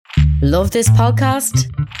Love this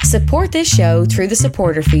podcast? Support this show through the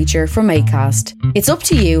supporter feature from Acast. It's up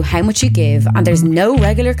to you how much you give and there's no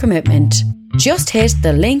regular commitment. Just hit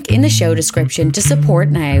the link in the show description to support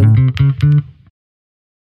now.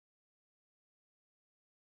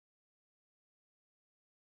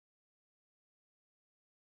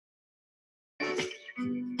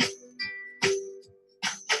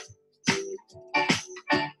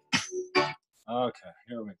 Okay,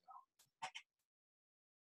 here we go.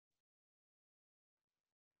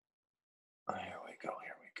 Here we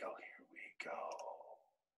go.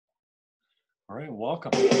 All right,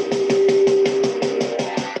 welcome.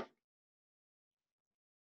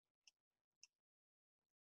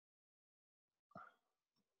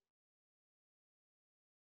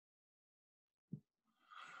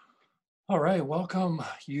 All right, welcome,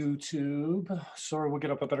 YouTube. Sorry, we'll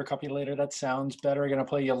get up a better copy later. That sounds better. I'm going to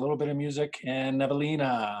play you a little bit of music. And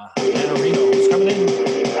Evelina Manarino is coming in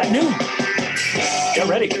at noon. Get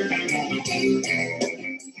ready.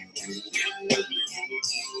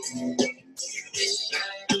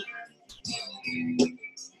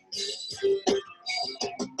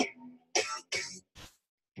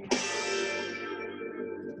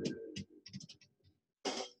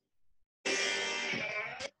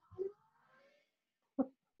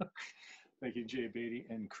 Thank you, Jay Beatty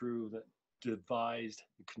and crew that devised,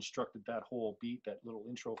 constructed that whole beat, that little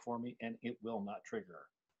intro for me, and it will not trigger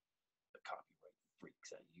the copyright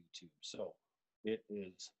freaks at YouTube. So it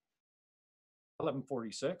is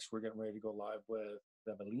 11:46. We're getting ready to go live with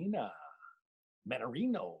Evelina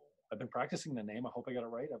Manarino. I've been practicing the name. I hope I got it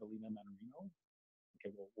right, Evelina Manarino. Okay,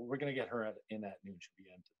 well, we're going to get her in at noon. She'll be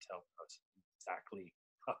in to tell us exactly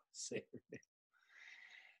how to say her name.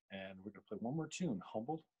 And we're going to play one more tune,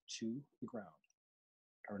 Humbled to the Ground,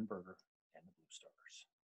 Aaron Berger and the Blue Stars.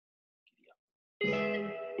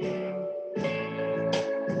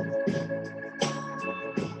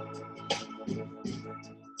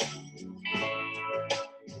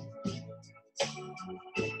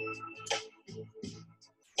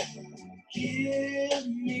 Give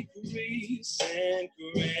me grace and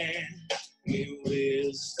grant me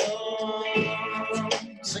wisdom.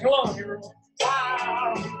 Sing along, hero.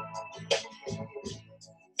 Wow.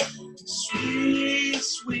 Sweet,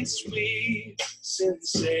 sweet, sweet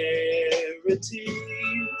sincerity.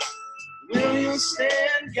 Will you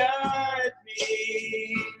stand guide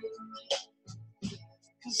me?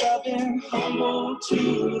 'Cause I've been humbled to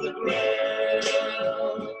the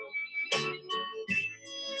ground.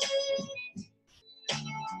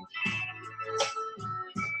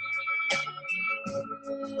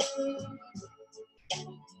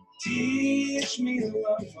 Teach me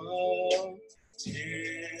love of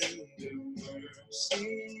tender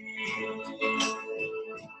mercy.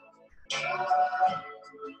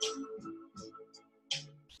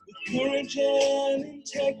 With courage and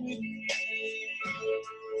integrity,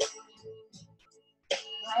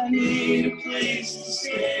 I need a place to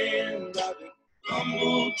stand. I've been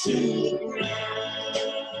humbled to the ground.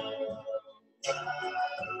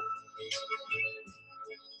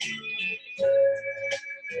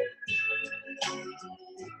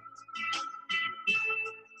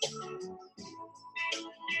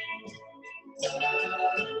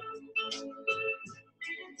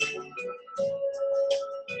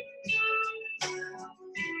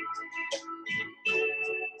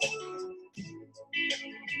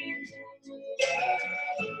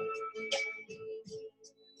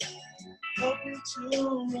 Help me to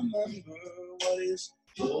remember what is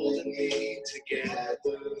holding me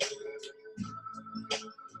together.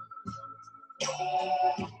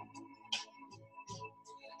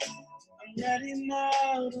 I'm ready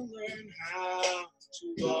now to learn how to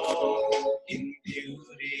walk in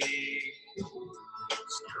beauty.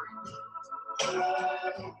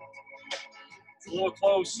 It's a little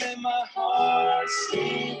close. May my heart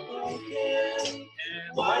stay broken and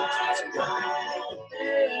wide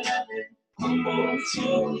open. I've been humbled to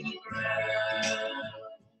the ground.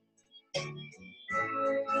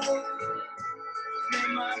 May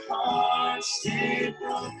my heart stay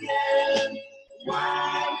broken,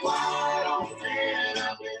 wide open.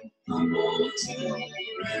 I've been humbled to the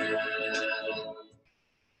ground.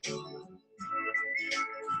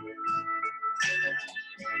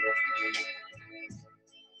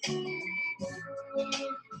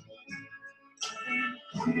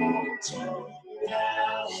 Humbled to the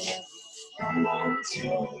ground. Humbled to the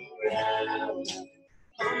ground.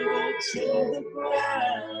 Humbled to the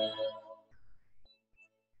ground.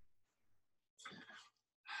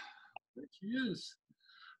 There she is.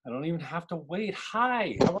 I don't even have to wait.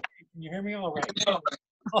 Hi. How are you? Can you hear me all right?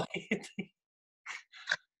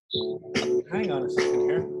 Oh, hang on a second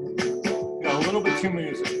here. little bit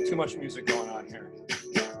too much music going on here.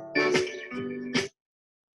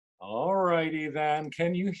 All righty then.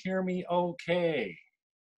 Can you hear me okay?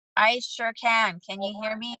 I sure can. Can you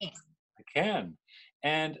hear me? I can.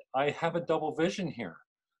 And I have a double vision here.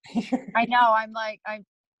 I know. I'm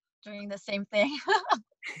doing the same thing.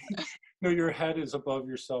 No, your head is above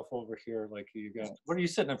yourself over here. Like you got, what are you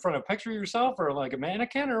sitting in front of? A picture of yourself or like a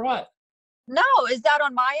mannequin or what? No, is that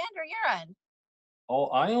on my end or your end? Oh,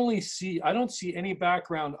 I don't see any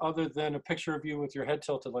background other than a picture of you with your head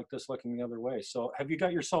tilted like this, looking the other way. So have you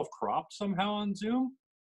got yourself cropped somehow on Zoom?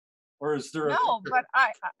 Or is there No, but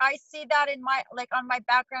I see that in my, like on my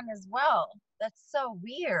background as well. That's so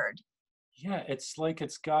weird. Yeah, it's like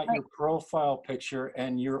it's got your profile picture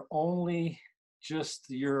and you're only just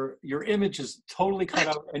your image is totally cut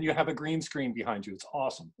out and you have a green screen behind you. It's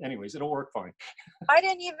awesome. Anyways, it'll work fine. I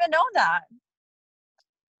didn't even know that.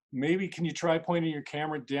 Maybe can you try pointing your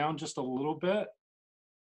camera down just a little bit?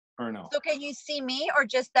 Or no? So can you see me or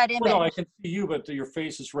just that image? Well, no, I can see you, but your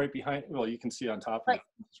face is right behind. Well, you can see on top of like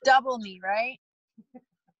it. double me, right?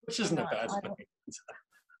 Which isn't a bad thing.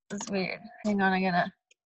 It's weird. Hang on, I gotta.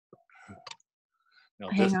 No,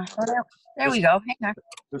 Hang on. There we go. Hang on.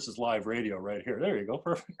 This is live radio right here. There you go.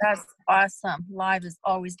 Perfect. That's awesome. Live is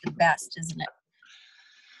always the best, isn't it?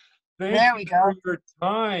 Thank you for your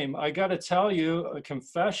time. I got to tell you a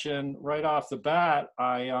confession right off the bat.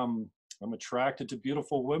 I'm attracted to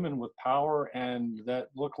beautiful women with power and that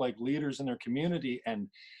look like leaders in their community. And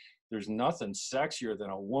there's nothing sexier than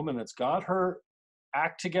a woman that's got her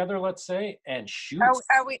act together, let's say, and shoots.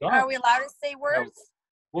 Are we allowed to say words?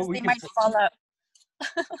 Well, they might fall out.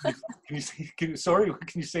 Can you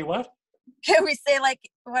say what? Can we say, like,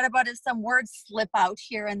 what about if some words slip out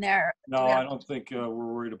here and there? No, I don't think we're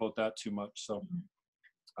worried about that too much. So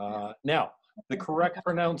now, the correct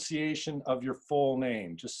pronunciation of your full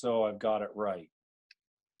name, just so I've got it right.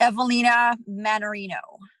 Evelina Manarino.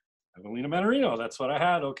 Evelina Manarino, that's what I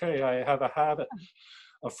had. Okay, I have a habit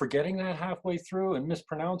of forgetting that halfway through and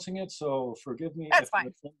mispronouncing it, so forgive me if I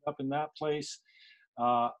end up in that place.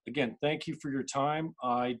 Again, thank you for your time.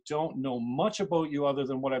 I don't know much about you other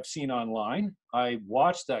than what I've seen online. I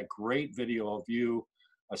watched that great video of you,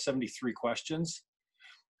 73 questions.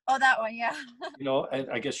 Oh, that one, yeah. You know,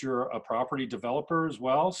 I guess you're a property developer as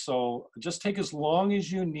well. So just take as long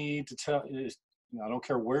as you need to tell, I don't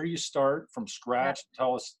care where you start from scratch,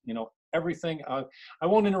 tell us, everything. I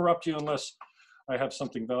won't interrupt you unless I have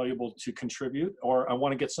something valuable to contribute or I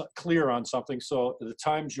want to get clear on something. So the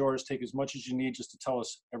time's yours. Take as much as you need just to tell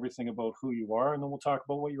us everything about who you are, and then we'll talk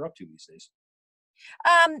about what you're up to these days.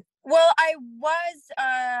 Well, I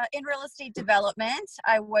was in real estate development.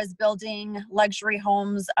 I was building luxury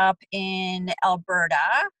homes up in Alberta.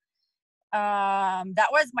 That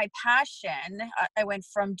was my passion. I went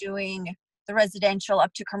from doing the residential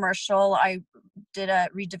up to commercial. I did a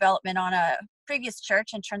redevelopment on a previous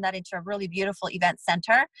church and turned that into a really beautiful event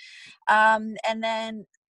center. And then,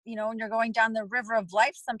 when you're going down the river of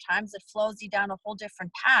life, sometimes it flows you down a whole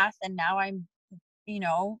different path. And now I'm,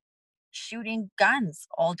 shooting guns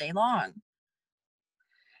all day long.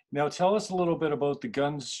 Now tell us a little bit about the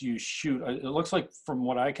guns you shoot. It looks like, from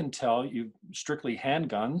what I can tell, you strictly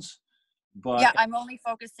handguns. But yeah, I'm only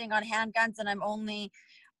focusing on handguns, and I'm only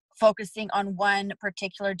focusing on one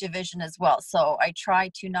particular division as well. So I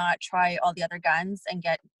try to not try all the other guns and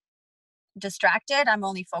get distracted. I'm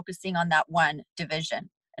only focusing on that one division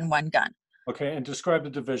and one gun. Okay, and describe the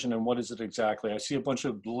division and what is it exactly? I see a bunch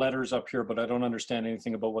of letters up here, but I don't understand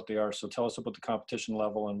anything about what they are. So tell us about the competition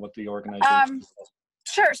level and what the organization is.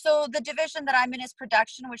 Sure. So the division that I'm in is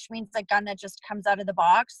production, which means a gun that just comes out of the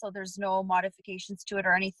box. So there's no modifications to it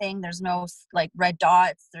or anything. There's no like red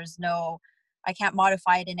dots. I can't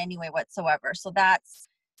modify it in any way whatsoever. So that's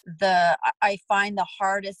I find the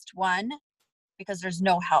hardest one because there's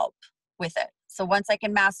no help with it. So once I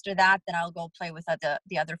can master that, then I'll go play with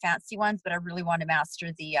the other fancy ones. But I really want to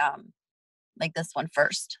master the like this one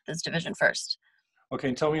first, this division first. Okay,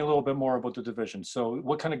 and tell me a little bit more about the division. So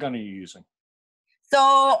what kind of gun are you using?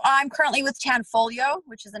 So I'm currently with Tanfoglio,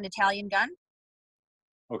 which is an Italian gun.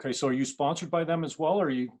 Okay, so are you sponsored by them as well, or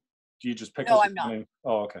do you just pick? No, I'm not.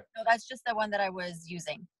 Oh, okay. No, that's just the one that I was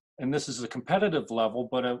using. And this is a competitive level,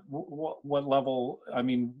 but at what level? I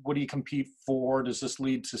mean, what do you compete for? Does this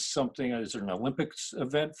lead to something? Is there an Olympics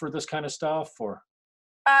event for this kind of stuff, or?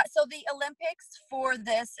 So the Olympics for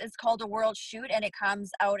this is called a World Shoot, and it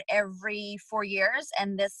comes out every 4 years.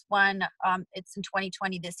 And this one, it's in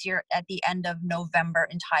 2020 this year at the end of November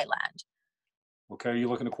in Thailand. Okay, are you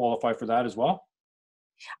looking to qualify for that as well?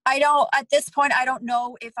 I don't, at this point, I don't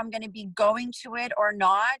know if I'm going to be going to it or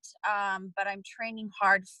not. But I'm training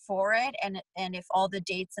hard for it. And if all the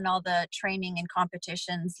dates and all the training and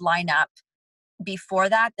competitions line up before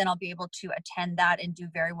that, then I'll be able to attend that and do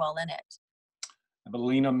very well in it.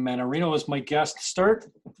 Evelina Mannarino is my guest. Start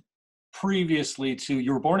previously to,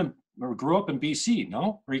 you were born in, or grew up in BC,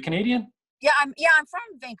 no? Are you Canadian? Yeah, I'm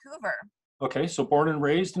from Vancouver. Okay, so born and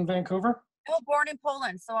raised in Vancouver? No, born in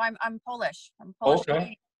Poland, so I'm Polish. I'm Polish. Okay.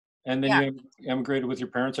 Canadian. And then Yeah. you emigrated with your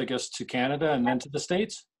parents, I guess, to Canada and then to the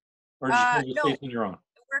States? Or did you come to the No. States on your own?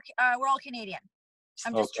 We're all Canadian.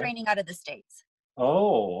 I'm just Okay. training out of the States.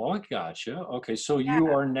 Oh, I gotcha. Okay, so you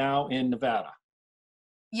Yeah. are now in Nevada.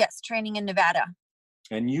 Yes, training in Nevada.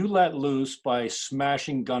 And you let loose by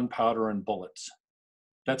smashing gunpowder and bullets.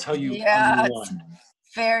 That's how you Yeah, unwind.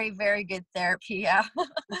 very, very good therapy. Yeah.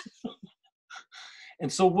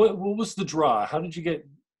 And so what was the draw? How did you get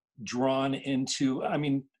drawn into, I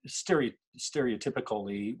mean,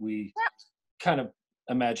 stereotypically, we kind of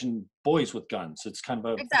imagine boys with guns. It's kind of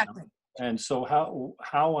a, Exactly. and so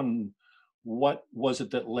how and what was it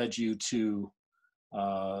that led you to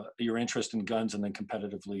your interest in guns and then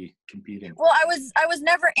competitively competing? Well, I was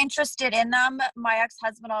never interested in them. My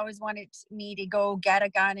ex-husband always wanted me to go get a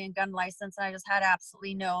gun and gun license, and I just had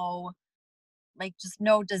absolutely no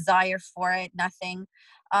desire for it, nothing.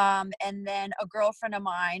 And then a girlfriend of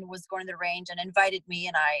mine was going to the range and invited me,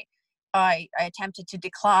 and I attempted to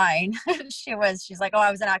decline. She's like, "Oh, I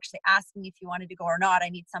wasn't actually asking if you wanted to go or not. I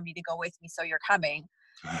need somebody to go with me, so you're coming."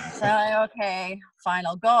 So okay, fine,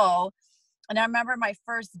 I'll go. And I remember my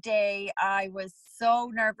first day, I was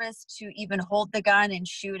so nervous to even hold the gun and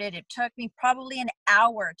shoot it. It took me probably an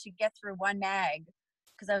hour to get through one mag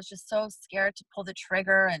because I was just so scared to pull the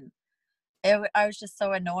trigger, and I was just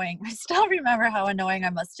so annoying. I still remember how annoying I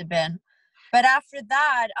must have been. But after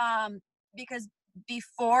that, because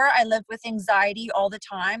before I lived with anxiety all the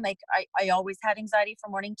time, like I always had anxiety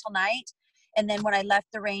from morning till night. And then when I left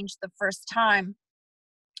the range the first time,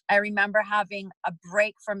 I remember having a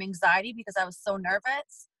break from anxiety because I was so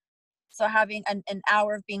nervous. So having an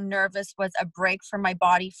hour of being nervous was a break from my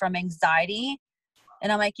body from anxiety.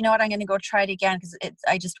 And I'm like, you know what, I'm going to go try it again because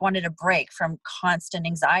I just wanted a break from constant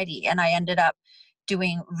anxiety. And I ended up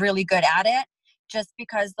doing really good at it just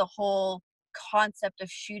because the whole concept of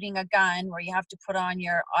shooting a gun where you have to put on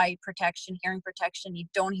your eye protection, hearing protection, you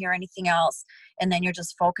don't hear anything else. And then you're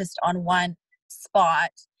just focused on one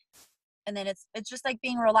spot. And then it's just like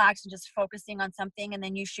being relaxed and just focusing on something. And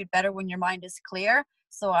then you shoot better when your mind is clear.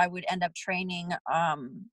 So I would end up training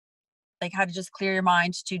like how to just clear your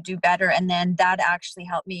mind to do better. And then that actually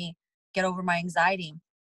helped me get over my anxiety.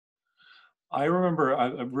 I remember, I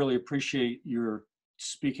really appreciate your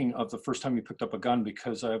speaking of the first time you picked up a gun,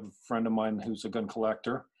 because I have a friend of mine who's a gun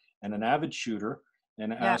collector and an avid shooter,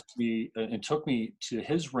 and asked me and took me to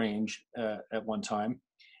his range at one time.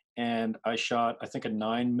 And I shot, I think, a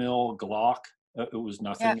 9mm Glock. It was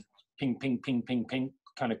nothing. Ping, ping, ping, ping, ping,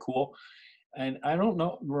 kind of cool. And I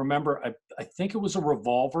don't remember, I think it was a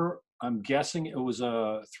revolver. I'm guessing it was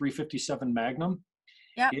a .357 Magnum.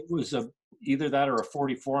 Yeah. It was either that or a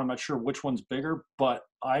 .44. I'm not sure which one's bigger, but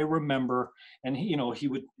I remember, and he'd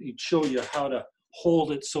show you how to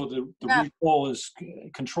hold it so the recoil is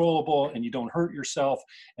controllable and you don't hurt yourself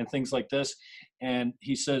and things like this. And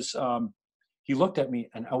he says, he looked at me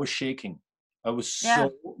and I was shaking. I was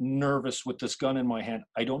so nervous with this gun in my hand.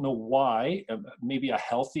 I don't know why. Maybe a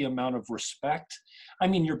healthy amount of respect. I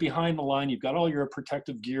mean, you're behind the line. You've got all your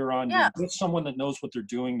protective gear on. You're with someone that knows what they're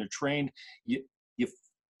doing. They're trained. You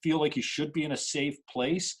feel like you should be in a safe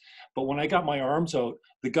place. But when I got my arms out,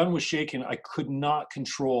 the gun was shaking. I could not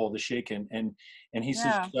control the shaking. And he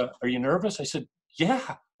says, "Are you nervous?" I said,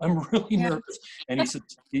 "Yeah, I'm really nervous." And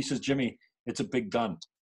he says, "Jimmy, it's a big gun."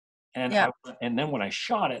 And and then when I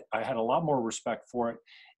shot it, I had a lot more respect for it.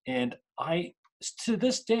 And to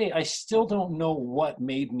this day, I still don't know what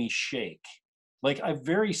made me shake. Like, I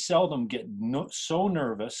very seldom get so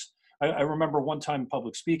nervous. I remember one time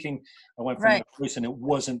public speaking, I went from my voice and it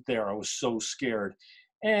wasn't there. I was so scared.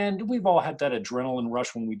 And we've all had that adrenaline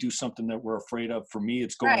rush when we do something that we're afraid of. For me,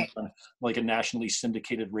 it's going on like a nationally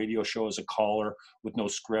syndicated radio show as a caller with no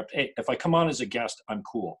script. Hey, if I come on as a guest, I'm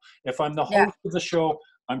cool. If I'm the host of the show,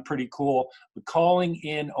 I'm pretty cool. But calling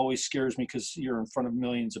in always scares me because you're in front of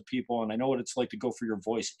millions of people, and I know what it's like to go for your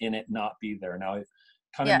voice in it, not be there. Now, I've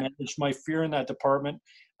kind of managed my fear in that department.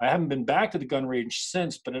 I haven't been back to the gun range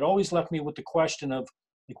since, but it always left me with the question of,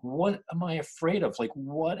 like, what am I afraid of? Like,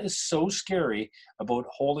 what is so scary about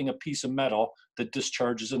holding a piece of metal that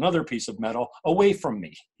discharges another piece of metal away from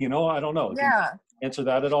me? I don't know. Yeah. Answer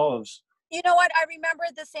that at all? You know what? I remember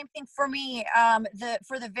the same thing for me.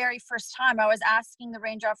 For the very first time, I was asking the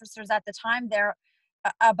range officers at the time there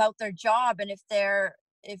about their job and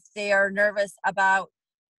if they are nervous about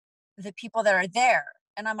the people that are there.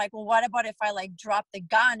 And I'm like, well, what about if I like drop the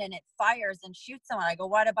gun and it fires and shoots someone? I go,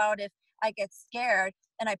 what about if I get scared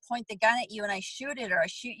and I point the gun at you and I shoot it, or I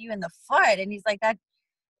shoot you in the foot? And he's like, that,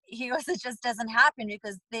 he goes, it just doesn't happen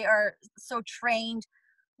because they are so trained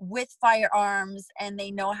with firearms and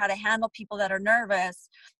they know how to handle people that are nervous.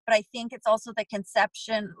 But I think it's also the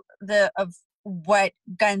conception of what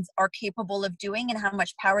guns are capable of doing and how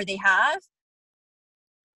much power they have,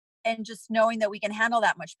 and just knowing that we can handle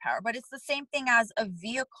that much power. But it's the same thing as a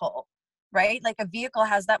vehicle, right? Like a vehicle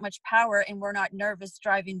has that much power and we're not nervous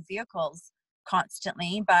driving vehicles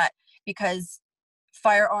constantly, but because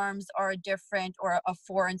firearms are a different or a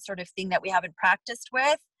foreign sort of thing that we haven't practiced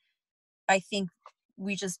with, I think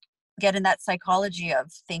we just get in that psychology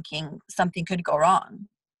of thinking something could go wrong.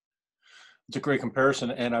 It's a great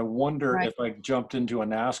comparison. And I wonder Right. if I jumped into a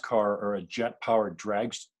NASCAR or a jet-powered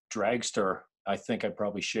dragster, I think I'd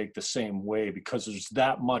probably shake the same way, because there's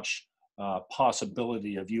that much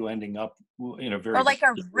possibility of you ending up in a very Or like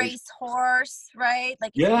a situation. racehorse, right?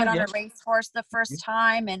 Like if you Yeah, get on yeah, a racehorse the first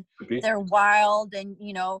time and could be. they're wild, and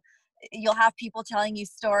you'll have people telling you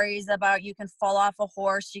stories about you can fall off a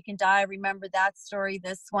horse, you can die. Remember that story,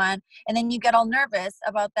 this one. And then you get all nervous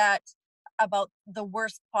about that, about the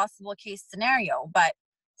worst possible case scenario. But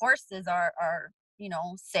horses are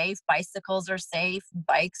safe, bicycles are safe,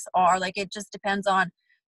 bikes are, like, it just depends on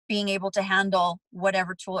being able to handle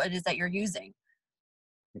whatever tool it is that you're using.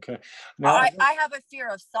 Okay. Now, I have a fear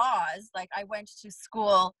of saws. Like, I went to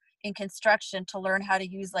school in construction to learn how to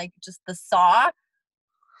use like just the saw.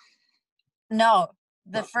 No,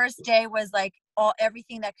 the first day was like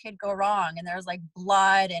everything that could go wrong, and there was like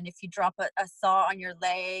blood, and if you drop a saw on your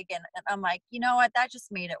leg, and I'm like, you know what, that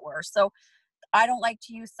just made it worse. So I don't like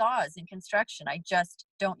to use saws in construction. I just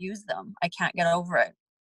don't use them. I can't get over it.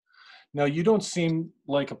 now, you don't seem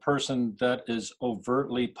like a person that is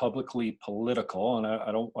overtly publicly political, and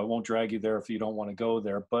I won't drag you there if you don't want to go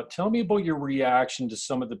there. But tell me about your reaction to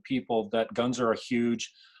some of the people that guns are a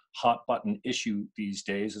huge hot button issue these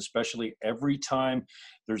days, especially every time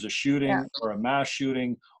there's a Yeah. shooting or a mass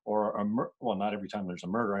shooting or well, not every time there's a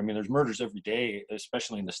murder. I mean, there's murders every day,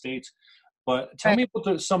 especially in the States. But tell Right. me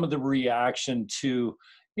about some of the reaction to,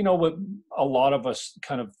 what a lot of us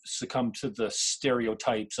kind of succumb to, the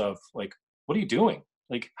stereotypes of like, what are you doing?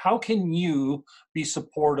 Like, how can you be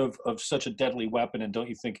supportive of such a deadly weapon? And don't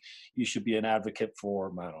you think you should be an advocate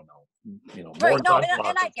for, I don't know, more Right. No, gun and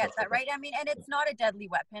laws I and get stuff like that, that? right? I mean, and it's not a deadly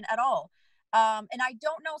weapon at all. And I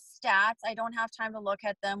don't know stats. I don't have time to look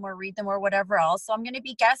at them or read them or whatever else. So I'm going to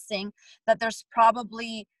be guessing that there's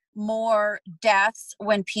probably more deaths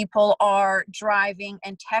when people are driving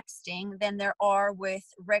and texting than there are with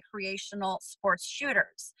recreational sports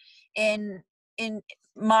shooters. In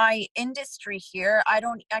my industry here, I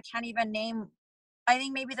can't even name. I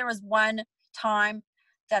think maybe there was one time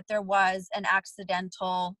that there was an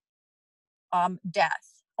accidental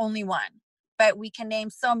death, only one. But we can name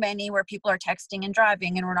so many where people are texting and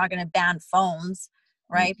driving, and we're not going to ban phones,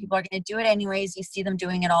 right? Mhm. People are going to do it anyways. You see them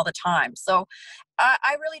doing it all the time. So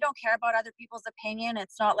I really don't care about other people's opinion.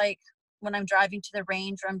 It's not like when I'm driving to the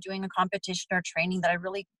range or I'm doing a competition or training that I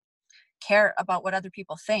really care about what other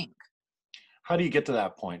people think. How do you get to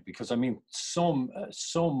that point? Because I mean,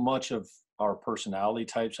 so much of our personality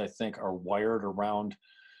types, I think, are wired around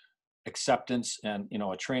acceptance. And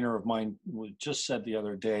a trainer of mine just said the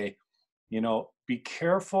other day, be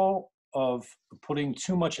careful of putting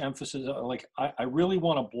too much emphasis. Like, I really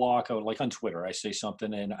want to block out, like on Twitter, I say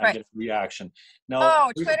something and I Right. get a reaction. Now,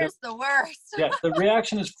 Oh, Twitter's the worst. yeah, the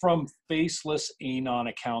reaction is from faceless anon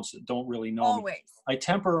accounts that don't really know me. Always. I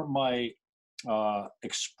temper my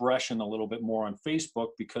expression a little bit more on Facebook,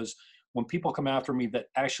 because when people come after me that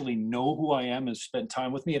actually know who I am and spend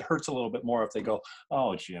time with me, it hurts a little bit more if they go,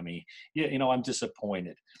 "Oh, Jimmy, yeah, I'm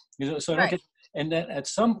disappointed." So I don't Right. get. And then at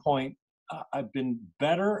some point, I've been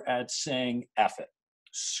better at saying "F it,"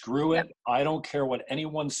 screw Yep. it. I don't care what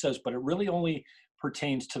anyone says, but it really only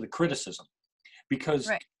pertains to the criticism. Because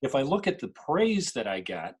Right. if I look at the praise that I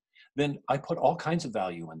get, then I put all kinds of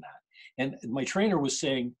value in that. And my trainer was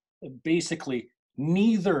saying, basically,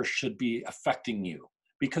 neither should be affecting you.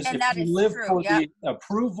 Because And if that you is live true. for Yep. the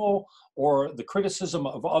approval or the criticism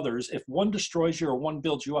of others, if one destroys you or one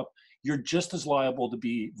builds you up, you're just as liable to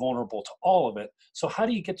be vulnerable to all of it. So how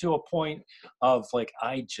do you get to a point of like,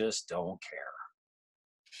 I just don't care?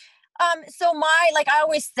 So I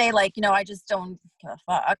always say, like, I just don't give a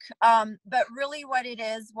fuck. But really what it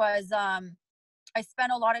is was, I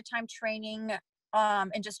spend a lot of time training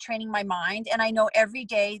and just training my mind. And I know every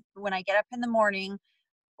day when I get up in the morning,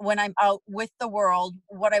 when I'm out with the world,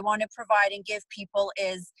 what I want to provide and give people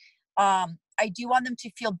is I do want them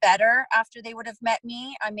to feel better after they would have met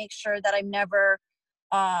me. I make sure that I'm never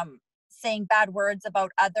saying bad words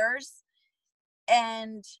about others.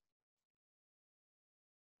 And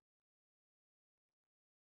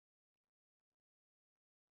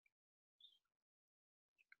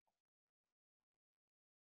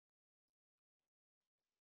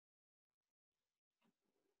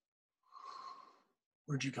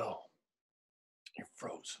Where'd you go? You're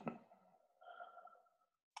frozen.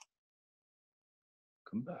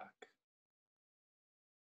 Come back.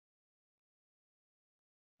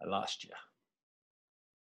 I lost you.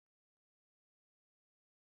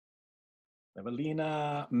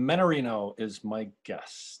 Evelina Menarino is my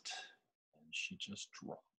guest, and she just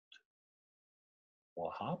dropped.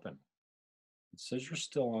 What happened? It says you're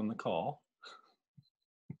still on the call.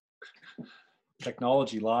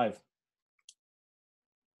 Technology live.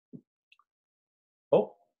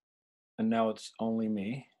 Oh, and now it's only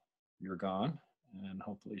me. You're gone, and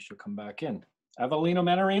hopefully she'll come back in. Evelina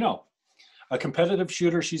Menarino, a competitive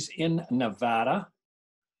shooter. She's in Nevada.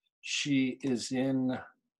 She is in,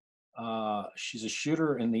 she's a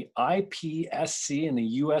shooter in the IPSC and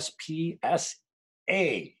the USPSA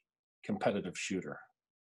competitive shooter.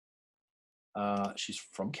 She's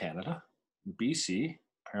from Canada, BC.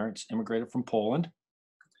 Parents immigrated from Poland.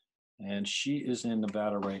 And she is in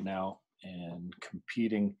Nevada right now and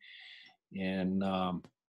competing in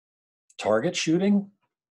target shooting,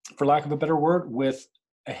 for lack of a better word, with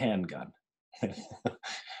a handgun.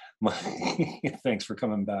 Thanks for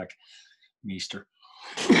coming back, Meester.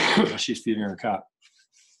 She's feeding her cat.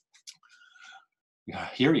 Yeah,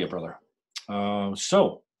 hear you, brother.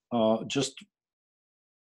 Just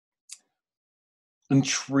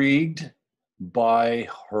intrigued by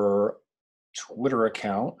her Twitter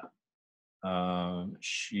account.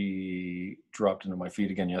 She dropped into my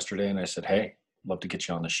feed again yesterday, and I said, hey, love to get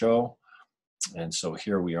you on the show. And so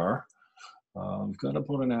here we are. We've got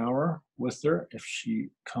about an hour with her. If she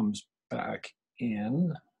comes back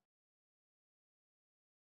in,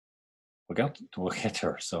 we'll get to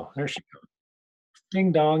her. So there she goes.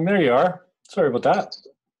 Ding dong, there you are. Sorry about that.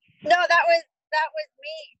 no, that was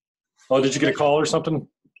me. Oh, did you get a call or something?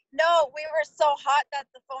 No, we were so hot that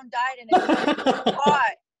the phone died and it was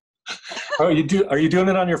hot. Oh, are you doing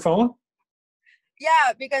it on your phone?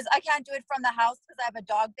 Yeah, because I can't do it from the house because I have a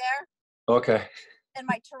dog there. Okay. And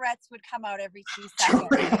my Tourette's would come out every 2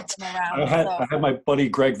 seconds. I had my buddy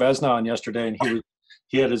Greg Vesna on yesterday, and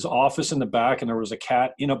he had his office in the back, and there was a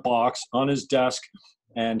cat in a box on his desk,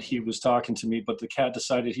 and he was talking to me, but the cat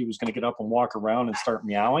decided he was going to get up and walk around and start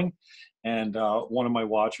meowing. And one of my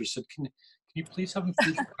watchers said, Can you please have him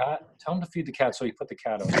feed the cat? Tell him to feed the cat. So he put the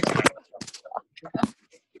cat out.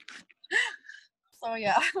 So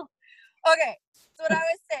yeah. Okay. So what I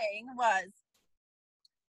was saying was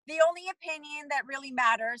the only opinion that really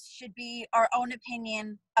matters should be our own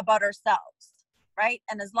opinion about ourselves, right?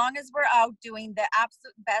 And as long as we're out doing the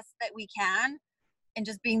absolute best that we can and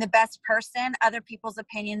just being the best person, other people's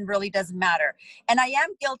opinion really doesn't matter. And I am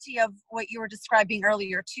guilty of what you were describing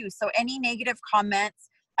earlier too. So any negative comments,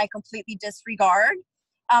 I completely disregard,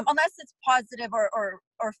 unless it's positive or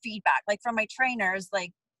feedback. Like from my trainers,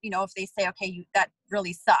 like, you know, if they say, okay, that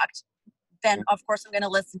really sucked, then of course I'm going to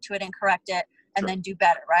listen to it and correct it and then do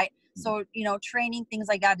better, right? So, you know, training, things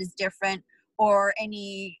like that is different. Or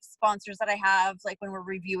any sponsors that I have, like when we're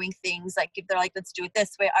reviewing things, like if they're like, let's do it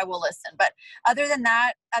this way, I will listen. But other than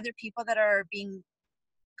that, other people that are being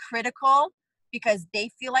critical because they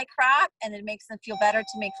feel like crap and it makes them feel better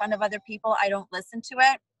to make fun of other people, I don't listen to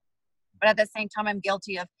it. But at the same time, I'm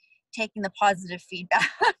guilty of taking the positive feedback.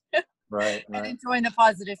 Right. And enjoying the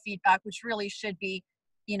positive feedback, which really should be,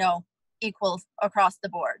 you know, equal across the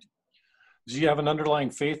board. Do you have an underlying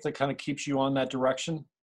faith that kind of keeps you on that direction?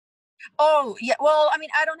 Oh, yeah. Well, I mean,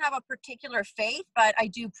 I don't have a particular faith, but I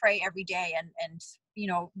do pray every day. And you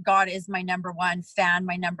know, God is my number one fan,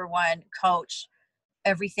 my number one coach.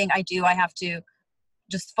 Everything I do, I have to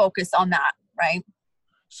just focus on that, right?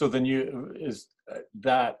 So then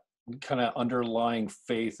that kind of underlying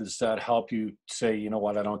faith, does that help you say, you know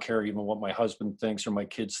what, I don't care even what my husband thinks or my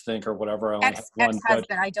kids think or whatever. I only have one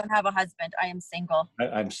ex-husband. I don't have a husband. I am single.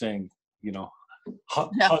 I'm saying, you know,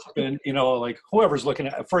 husband, you know, like whoever's looking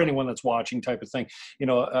at, for anyone that's watching type of thing. You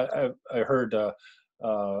know, I heard a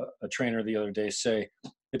trainer the other day say,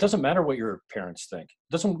 it doesn't matter what your parents think.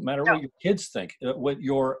 It doesn't matter what your kids think, what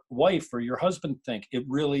your wife or your husband think. It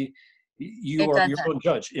really You It are your doesn't. own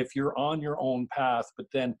judge. If you're on your own path, but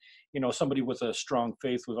then, somebody with a strong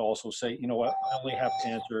faith would also say, you know what, I only have to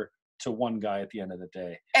answer to one guy at the end of the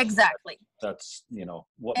day. Exactly. That's,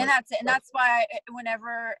 what And my- that's it. And that's why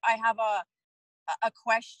whenever I have a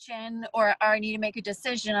question or I need to make a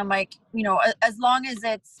decision, I'm like, as long as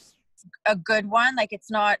it's a good one, like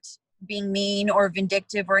it's not being mean or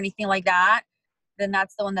vindictive or anything like that, then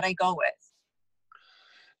that's the one that I go with.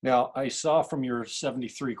 Now, I saw from your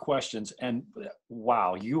 73 questions, and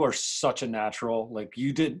wow, you are such a natural. Like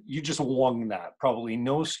you just won that. Probably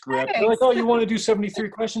no script. They're like, oh, you want to do 73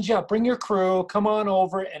 questions? Yeah, bring your crew, come on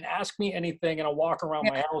over and ask me anything, and I'll walk around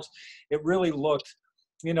my house. It really looked,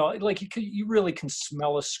 like you really can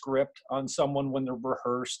smell a script on someone when they're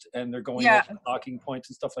rehearsed and they're going over talking points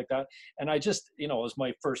and stuff like that. And I just, it was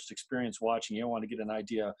my first experience watching you. I want to get an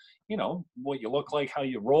idea, what you look like, how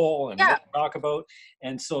you roll, and what you talk about.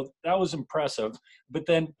 And so that was impressive. But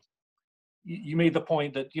then you made the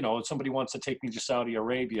point that, somebody wants to take me to Saudi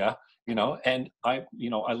Arabia, and I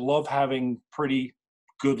love having pretty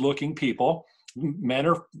good looking people, men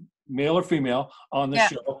or male or female, on the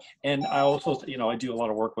show. And I also, I do a lot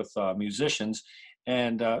of work with musicians,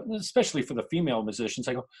 and especially for the female musicians,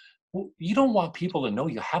 I go, well, you don't want people to know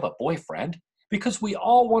you have a boyfriend, because we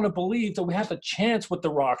all want to believe that we have a chance with the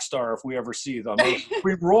rock star if we ever see them.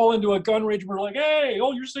 We roll into a gun range, we're like, hey,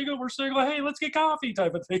 oh, you're single, we're single, hey, let's get coffee,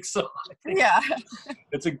 type of thing. So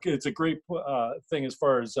it's a great thing as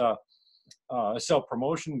far as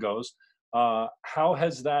self-promotion goes. How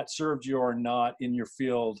has that served you or not in your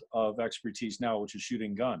field of expertise now, which is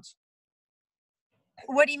shooting guns?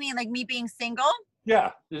 What do you mean, like me being single?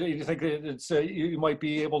 Yeah, you think it's you might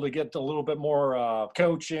be able to get a little bit more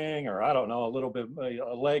coaching, or I don't know, a little bit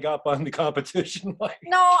a leg up on the competition?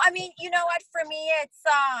 No, I mean, you know what? For me, it's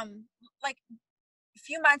like a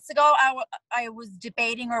few months ago, I was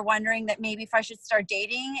debating or wondering that maybe if I should start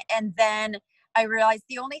dating, and then I realized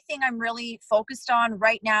the only thing I'm really focused on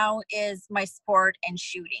right now is my sport and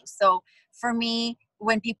shooting. So for me,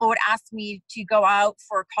 when people would ask me to go out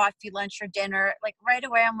for coffee, lunch, or dinner, like right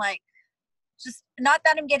away, I'm like, just not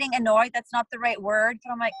that I'm getting annoyed. That's not the right word,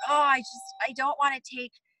 but I'm like, oh, I don't want to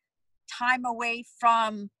take time away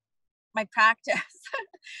from my practice.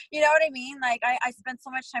 You know what I mean? Like I spend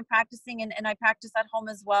so much time practicing, and I practice at home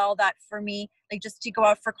as well, that for me, like just to go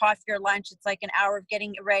out for coffee or lunch, it's like an hour of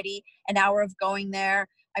getting ready, an hour of going there.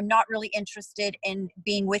 I'm not really interested in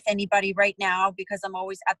being with anybody right now because I'm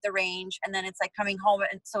always at the range, and then it's like coming home,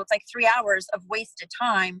 and so it's like 3 hours of wasted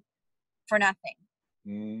time for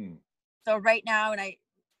nothing. So right now, and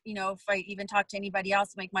if I even talk to anybody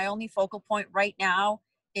else, like my only focal point right now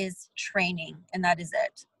is training, and that is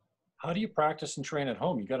it. How do you practice and train at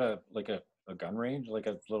home? You got a gun range, like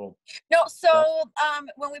a little? No, so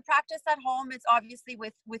when we practice at home, it's obviously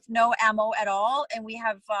with no ammo at all, and we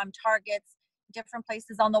have targets different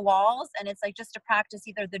places on the walls, and it's like just to practice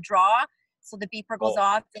either the draw, so the beeper goes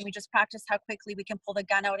off, and we just practice how quickly we can pull the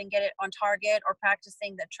gun out and get it on target, or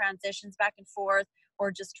practicing the transitions back and forth, or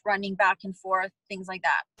just running back and forth, things like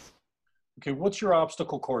that. Okay, what's your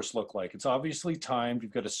obstacle course look like? It's obviously timed.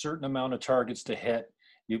 You've got a certain amount of targets to hit.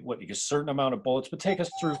 You get a certain amount of bullets, but take us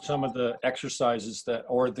through some of the exercises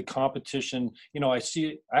or the competition. I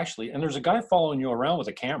see actually, and there's a guy following you around with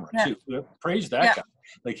a camera too. Praise that guy.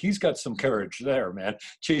 Like he's got some courage there, man.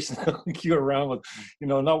 Chasing you around with,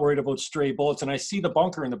 not worried about stray bullets. And I see the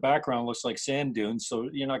bunker in the background looks like sand dunes, so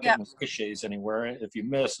you're not getting ricochets anywhere. If you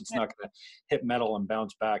miss, it's not going to hit metal and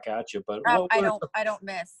bounce back at you. But I don't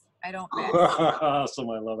miss. Awesome,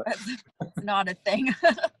 I love it. It's not a thing.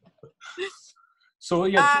 So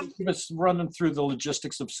give us running through the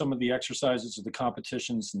logistics of some of the exercises of the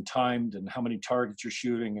competitions, and timed, and how many targets you're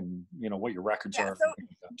shooting, and what your records are. So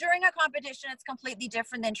during a competition, it's completely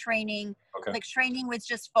different than training. Okay. Like training was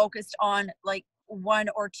just focused on like one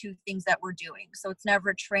or two things that we're doing. So it's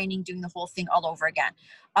never training doing the whole thing all over again.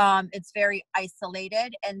 It's very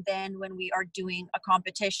isolated. And then when we are doing a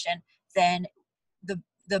competition, then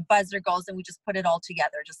the buzzer goes and we just put it all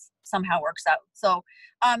together, just somehow works out. So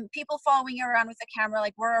people following you around with a camera,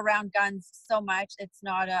 like we're around guns so much, it's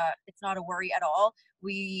not a worry at all.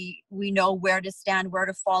 We know where to stand, where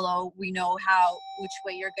to follow. We know which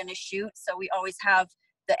way you're going to shoot. So we always have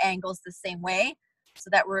the angles the same way, so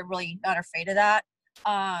that we're really not afraid of that.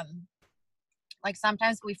 Like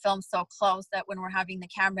sometimes we film so close that when we're having the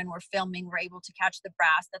camera and we're filming, we're able to catch the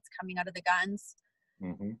brass that's coming out of the guns.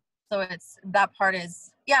 Mm-hmm. So it's that part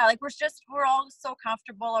is, like we're all so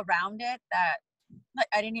comfortable around it that like,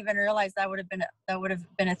 I didn't even realize that would have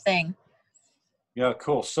been a thing. Yeah,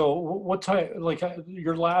 cool. So what type, like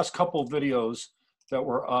your last couple videos that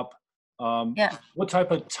were up, Yeah. What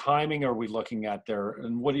type of timing are we looking at there?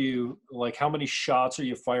 And what do you like? How many shots are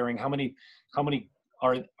you firing? How many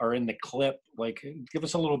are in the clip? Like, give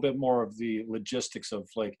us a little bit more of the logistics of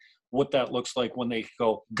like what that looks like when they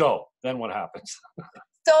go. Then what happens?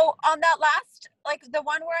 So on that last, like the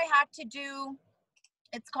one where I had to do,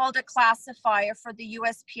 it's called a classifier for the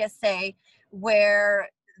USPSA, where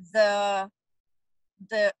the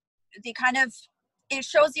kind of, it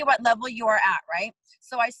shows you what level you are at, right?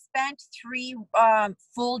 So I spent 3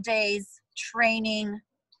 full days training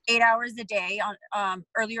 8 hours a day on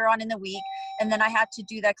earlier on in the week, and then I had to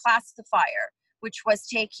do that classifier, which was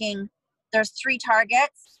there's 3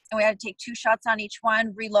 targets, and we had to take 2 shots on each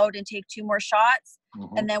one, reload and take 2 more shots,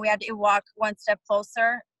 and then we had to walk 1 step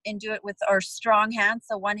closer and do it with our strong hand,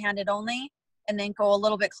 so one-handed only, and then go a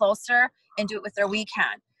little bit closer and do it with our weak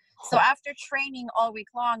hand. So after training all week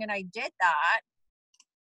long, and I did that,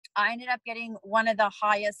 I ended up getting one of the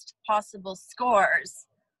highest possible scores.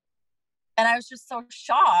 And I was just so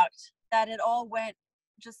shocked that it all went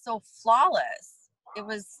just so flawless. It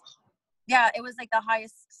was like the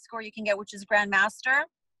highest score you can get, which is Grandmaster,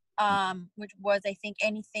 which was, I think,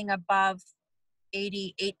 anything above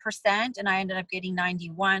 88%. And I ended up getting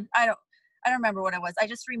 91. I don't remember what it was. I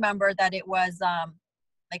just remember that it was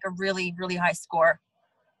like a really, really high score.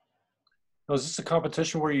 Now, is this a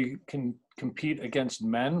competition where you can compete against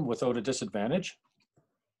men without a disadvantage?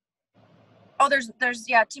 Oh, there's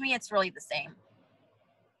to me, it's really the same.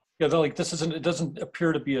 Yeah, like it doesn't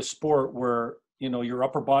appear to be a sport where, you know, your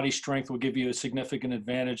upper body strength will give you a significant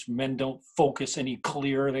advantage. Men don't focus any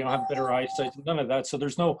clearer. They don't have better eyesight, none of that. So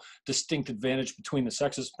there's no distinct advantage between the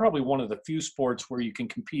sexes. It's probably one of the few sports where you can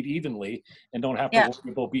compete evenly and don't have to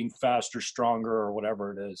worry about being faster, stronger, or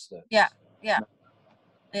whatever it is. Yeah,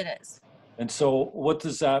 it is. And so what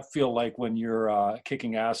does that feel like when you're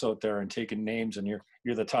kicking ass out there and taking names and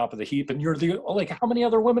you're the top of the heap and you're like, how many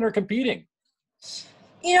other women are competing?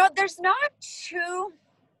 You know, there's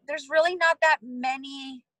really not that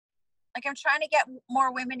many. Like, I'm trying to get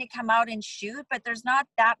more women to come out and shoot, but there's not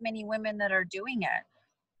that many women that are doing it.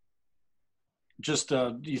 Just,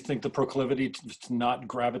 do you think the proclivity to not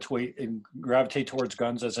gravitate towards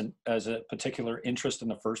guns as a particular interest in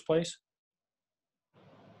the first place?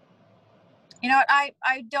 You know what,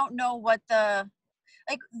 I don't know what the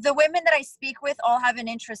women that I speak with all have an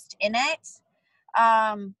interest in it.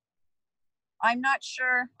 I'm not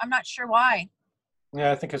sure why.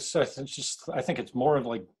 Yeah, I think it's more of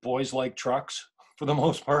like boys like trucks for the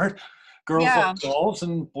most part. Girls like dolls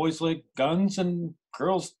and boys like guns, and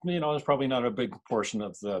girls, you know, is probably not a big portion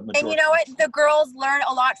of the majority. And you know what? The girls learn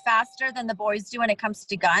a lot faster than the boys do when it comes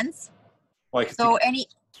to guns. Like, so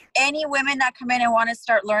any women that come in and want to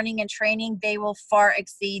start learning and training, they will far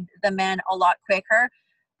exceed the men a lot quicker.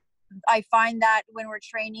 I find that when we're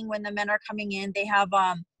training, when the men are coming in, they have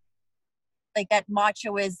like that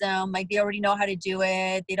machoism, like they already know how to do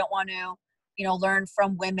it. They don't want to, you know, learn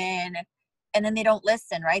from women, and then they don't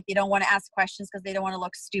listen, right? They don't want to ask questions because they don't want to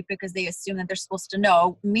look stupid because they assume that they're supposed to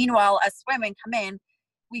know. Meanwhile, us women come in,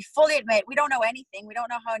 we fully admit we don't know anything. We don't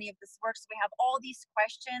know how any of this works. We have all these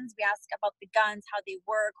questions. We ask about the guns, how they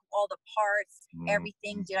work, all the parts,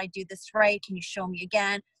 everything. Did I do this right? Can you show me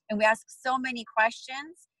again? And we ask so many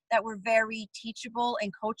questions that we're very teachable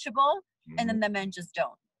and coachable, and then the men just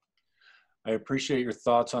don't. I appreciate your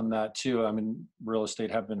thoughts on that too. I'm in real estate,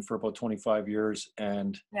 have been for about 25 years,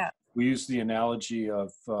 and we use the analogy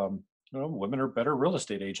of women are better real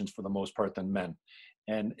estate agents for the most part than men.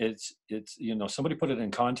 And it's you know, somebody put it in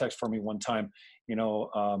context for me one time. You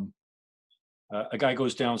know, a guy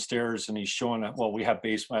goes downstairs and he's showing, well, we have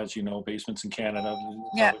basements, as you know, basements in Canada,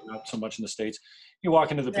 not so much in the States. You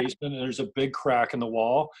walk into the basement and there's a big crack in the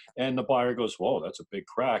wall, and the buyer goes, whoa, that's a big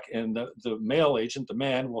crack. And the male agent, the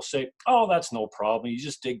man, will say, oh, that's no problem. You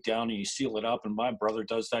just dig down and you seal it up. And my brother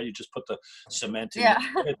does that. You just put the cement in.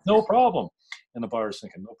 It's no problem. And the buyer's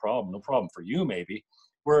thinking, no problem for you maybe.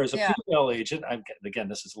 Whereas a female agent, again,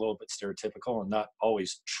 this is a little bit stereotypical and not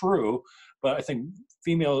always true, but I think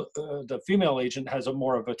the female agent has a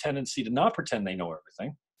more of a tendency to not pretend they know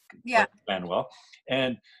everything. Like Manuel.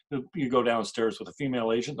 And you go downstairs with a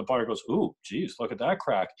female agent, the buyer goes, ooh, geez, look at that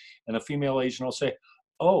crack. And the female agent will say,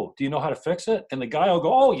 oh, do you know how to fix it? And the guy will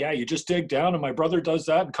go, oh yeah, you just dig down and my brother does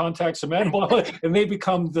that and contacts cement. And they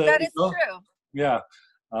become the— That is true. Yeah.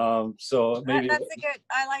 So maybe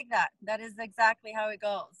I like that. That is exactly how it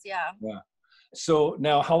goes. Yeah. So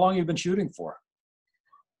now, how long have you been shooting for?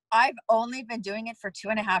 I've only been doing it for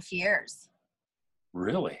 2.5 years.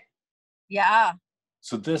 Really? Yeah.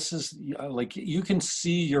 So this is like, you can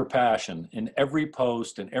see your passion in every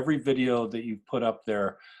post and every video that you put up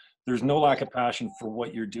there. there's no lack of passion for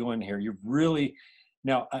what you're doing here. You're really,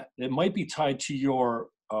 now it might be tied to your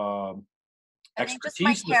I think just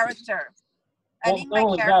expertise. my character. Well, I think not my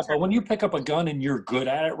only that, character. but when you pick up a gun and you're good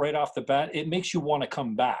at it right off the bat, it makes you want to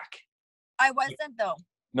come back. I wasn't though.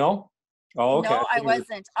 No? Oh, okay. No, I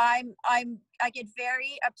wasn't. I get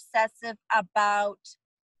very obsessive about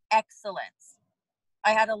excellence.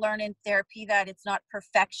 I had to learn in therapy that it's not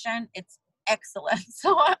perfection, it's excellence.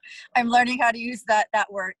 So I'm learning how to use that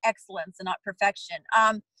word excellence and not perfection.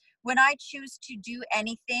 When I choose to do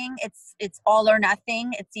anything, it's all or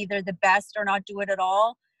nothing. It's either the best or not do it at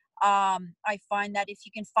all. I find that if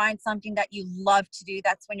you can find something that you love to do,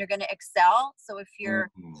 that's when you're going to excel. So if you're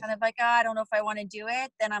kind of like, oh, I don't know if I want to do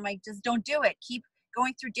it, then I'm like, just don't do it. Keep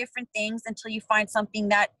going through different things until you find something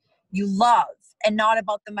that you love, and not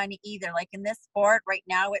about the money either. Like in this sport right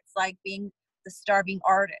now, it's like being the starving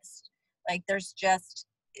artist. Like there's just,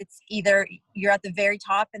 it's either you're at the very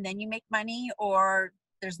top and then you make money, or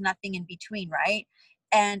there's nothing in between, right?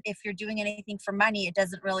 And if you're doing anything for money, it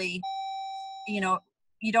doesn't really,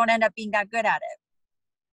 you don't end up being that good at it.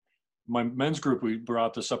 My men's group, we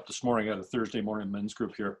brought this up this morning at a Thursday morning men's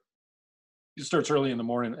group here. It starts early in the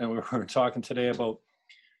morning, and we were talking today about,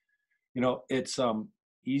 it's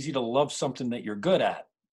easy to love something that you're good at.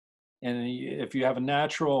 And if you have a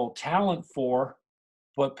natural talent for,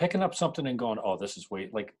 but picking up something and going, oh, this is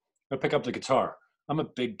like I pick up the guitar. I'm a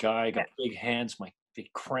big guy, got big hands, my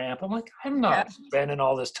big cramp. I'm like, I'm not spending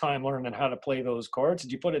all this time learning how to play those chords.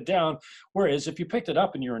 Did you put it down? Whereas if you picked it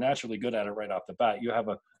up and you were naturally good at it right off the bat, you have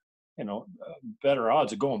better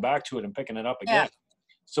odds of going back to it and picking it up again.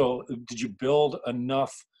 So did you build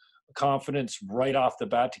enough confidence right off the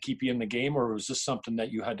bat to keep you in the game, or was this something that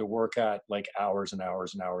you had to work at like hours and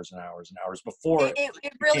hours and hours and hours and hours before?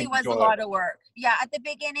 It really was a lot of work. Yeah, at the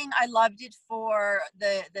beginning I loved it for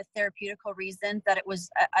the therapeutical reasons that it was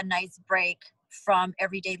a nice break from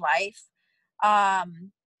everyday life,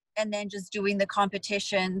 and then just doing the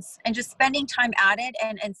competitions and just spending time at it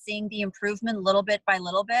and seeing the improvement little bit by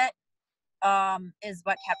little bit is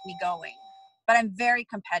what kept me going. But I'm very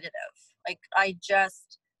competitive. Like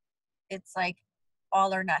it's like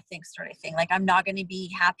all or nothing sort of thing. Like I'm not going to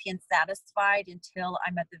be happy and satisfied until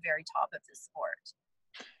I'm at the very top of the sport.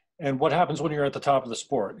 And what happens when you're at the top of the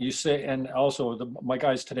sport? You say, and also my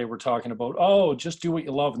guys today were talking about, oh, just do what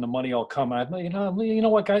you love and the money will come. You know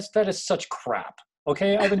what, guys, that is such crap.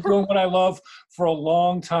 Okay, I've been doing what I love for a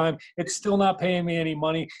long time. It's still not paying me any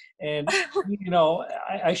money, and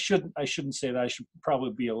I shouldn't say that. I should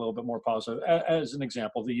probably be a little bit more positive. As an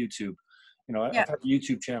example, the YouTube. I've had a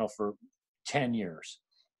YouTube channel for 10 years.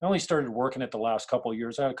 I only started working it the last couple of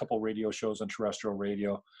years. I had a couple of radio shows on terrestrial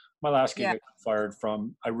radio. My last gig I got fired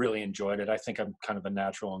from. I really enjoyed it. I think I'm kind of a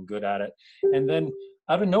natural and good at it. And then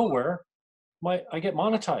out of nowhere, I get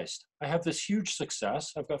monetized. I have this huge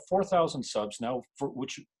success. I've got 4,000 subs now,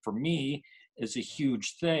 which for me is a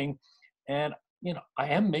huge thing. And I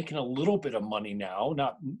am making a little bit of money now,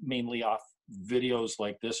 not mainly off videos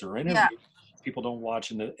like this or interviews. Yeah. People don't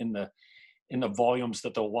watch in the volumes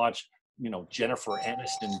that they'll watch. Jennifer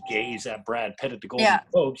Aniston gaze at Brad Pitt at the Golden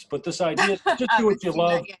Globes. But this idea, just do what you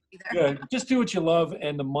love. Yeah, just do what you love,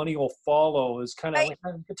 and the money will follow. Is kind of like,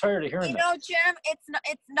 I'm tired of hearing that. Jim,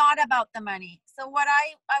 it's not about the money. So what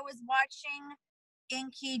I was watching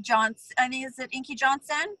Inky Johnson. I think, is it Inky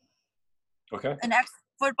Johnson? Okay. An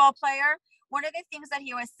ex-football player. One of the things that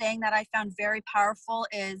he was saying that I found very powerful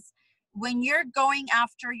is when you're going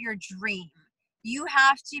after your dream, you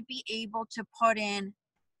have to be able to put in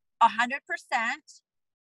 100%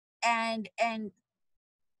 and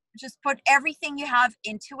just put everything you have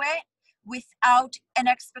into it without an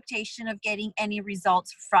expectation of getting any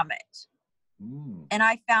results from it. And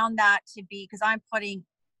I found that to be, because I'm putting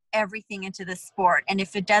everything into the sport, and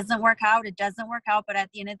if it doesn't work out, it doesn't work out, but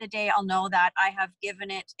at the end of the day, I'll know that I have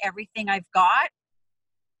given it everything I've got,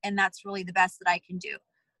 and that's really the best that I can do.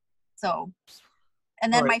 So,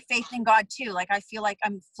 and then my faith in God too. Like I feel like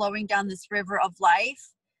I'm flowing down this river of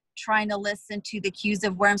life, trying to listen to the cues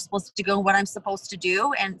of where I'm supposed to go and what I'm supposed to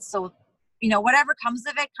do. And so, whatever comes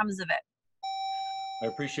of it, comes of it. I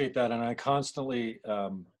appreciate that. And I constantly,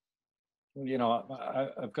 I've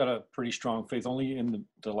got a pretty strong faith. Only in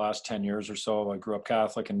the last 10 years or so, I grew up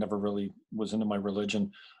Catholic and never really was into my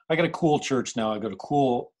religion. I got a cool church now. I got a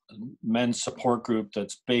cool men's support group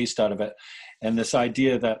that's based out of it. And this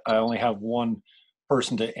idea that I only have one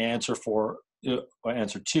person to answer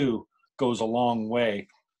to goes a long way.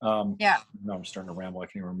 No, I'm starting to ramble. I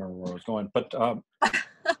can't even remember where I was going. But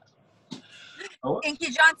Inky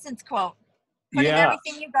Johnson's quote: "Put in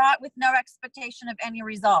everything you got with no expectation of any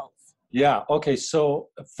results." Yeah. Okay. So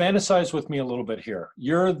fantasize with me a little bit here.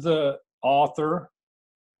 You're the author,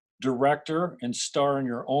 director, and star in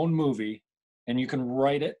your own movie, and you can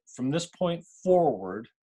write it from this point forward,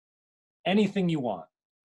 anything you want.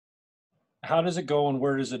 How does it go and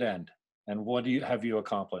where does it end? And what have you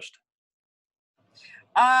accomplished?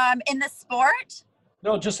 In the sport?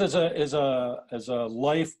 No, just as a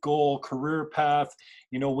life goal, career path,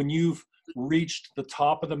 when you've reached the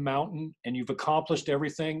top of the mountain and you've accomplished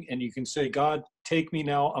everything and you can say, God, take me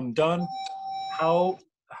now, I'm done.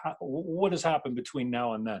 What has happened between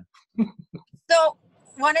now and then? So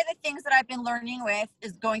one of the things that I've been learning with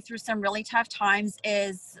is going through some really tough times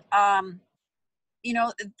is,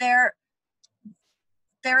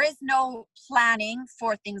 there is no planning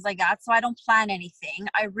for things like that. So I don't plan anything.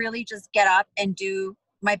 I really just get up and do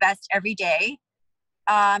my best every day.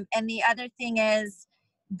 And the other thing is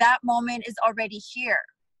that moment is already here.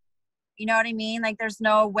 You know what I mean? Like there's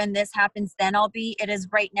no when this happens, then I'll be. It is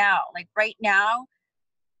right now. Like right now,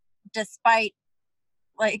 despite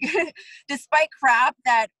despite crap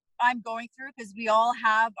that I'm going through, because we all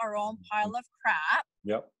have our own pile of crap.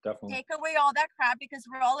 Yep, definitely. Take away all that crap because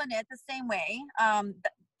we're all in it the same way.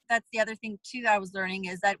 That's the other thing too that I was learning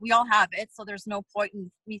is that we all have it. So there's no point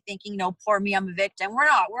in me thinking, no, poor me, I'm a victim. We're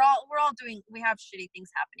not. We're all we have shitty things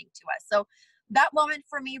happening to us. So that moment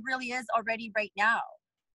for me really is already right now,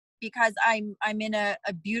 because I'm in a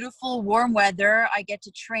beautiful warm weather. I get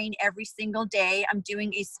to train every single day. I'm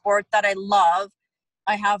doing a sport that I love.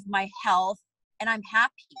 I have my health and I'm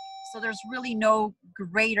happy. So there's really no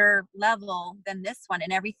greater level than this one,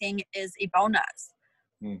 and everything is a bonus.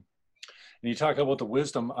 And you talk about the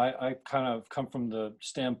wisdom. I kind of come from the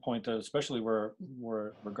standpoint that, especially where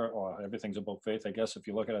everything's about faith, I guess, if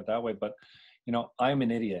you look at it that way. But I'm an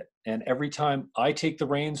idiot, and every time I take the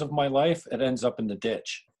reins of my life, it ends up in the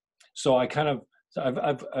ditch. So I've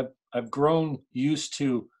grown used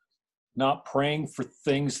to not praying for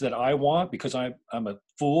things that I want because I'm a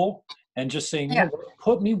fool. And just saying, Yeah.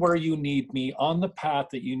 Put me where you need me, on the path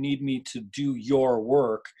that you need me to do your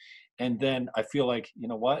work. And then I feel like, you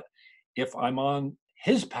know what? If I'm on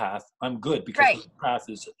his path, I'm good, because Right. his path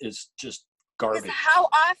is just garbage. Because how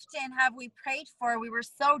often have we prayed for, we were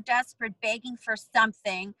so desperate, begging for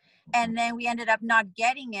something, and then we ended up not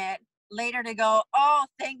getting it later to go, oh,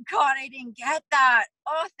 thank God I didn't get that.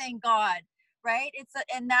 Oh, thank God. Right?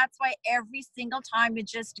 And that's why every single time it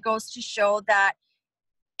just goes to show that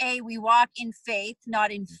we walk in faith, not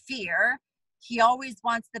in fear. He always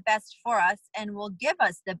wants the best for us and will give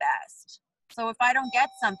us the best. So if I don't get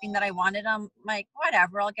something that I wanted, I'm like,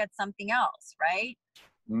 whatever, I'll get something else, right?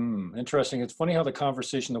 Interesting. It's funny how the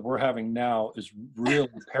conversation that we're having now is really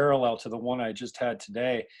parallel to the one I just had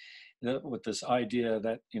today, with this idea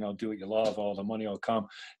that, do what you love, all the money will come.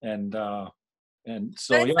 And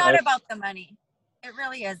so but it's not about the money. It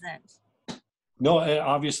really isn't. No,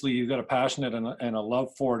 obviously you've got a passionate and a love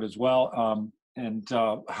for it as well.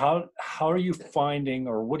 How are you finding,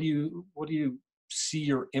 or what do you see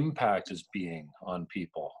your impact as being on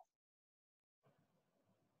people?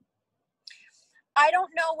 I don't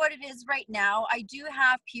know what it is right now. I do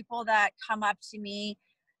have people that come up to me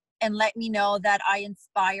and let me know that I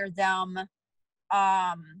inspire them.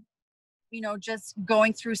 Just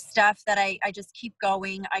going through stuff that I just keep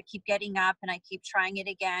going. I keep getting up and I keep trying it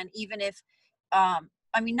again, even if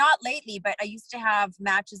not lately, but I used to have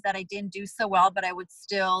matches that I didn't do so well, but I would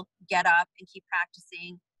still get up and keep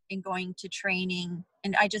practicing and going to training,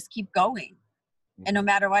 and I just keep going. And no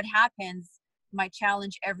matter what happens, my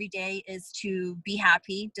challenge every day is to be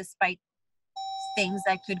happy despite things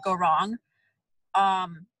that could go wrong.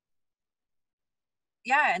 And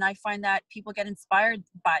I find that people get inspired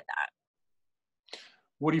by that.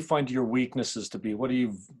 What do you find your weaknesses to be? What are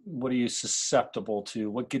you susceptible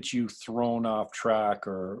to? What gets you thrown off track,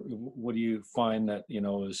 or what do you find that,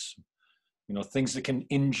 is, things that can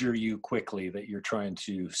injure you quickly that you're trying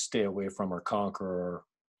to stay away from or conquer?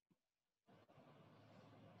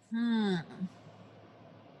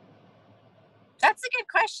 That's a good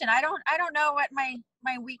question. I don't know what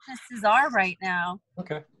my weaknesses are right now.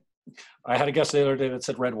 Okay. I had a guest the other day that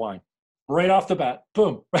said red wine. Right off the bat,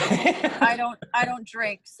 boom. I don't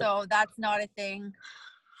drink, so that's not a thing.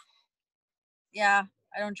 Yeah,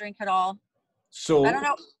 I don't drink at all. So I don't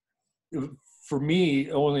know. For me,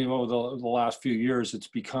 only over the last few years, it's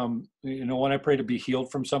become, when I pray to be healed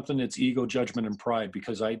from something, it's ego, judgment, and pride,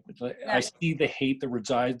 because I see the hate that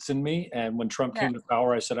resides in me. And when Trump came to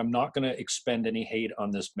power, I said, I'm not going to expend any hate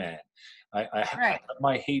on this man. I have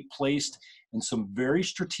my hate placed in some very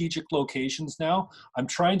strategic locations now. I'm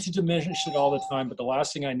trying to diminish it all the time, but the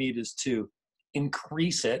last thing I need is to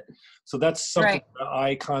increase it. So that's something Right. that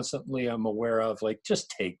I constantly am aware of, like, just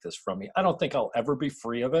take this from me. I don't think I'll ever be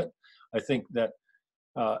free of it. I think that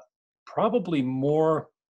probably more,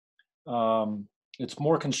 it's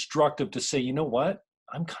more constructive to say, you know what,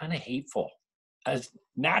 I'm kind of hateful as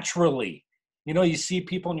naturally. You see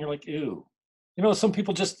people and you're like, ew. Some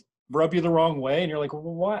people just rub you the wrong way and you're like, well,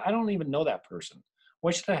 why? I don't even know that person.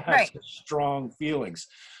 Why should I have Right. such strong feelings?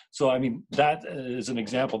 So, I mean, that is an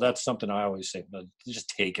example. That's something I always say, but just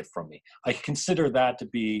take it from me. I consider that to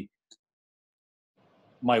be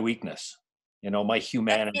my weakness, my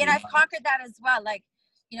humanity. And I've conquered that as well. Like,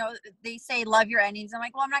 they say love your enemies. I'm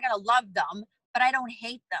like, well, I'm not gonna love them, but I don't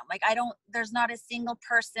hate them. Like, there's not a single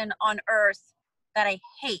person on earth that I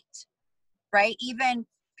hate, right? Even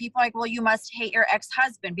people are like, well, you must hate your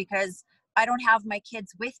ex-husband because I don't have my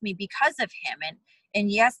kids with me because of him. And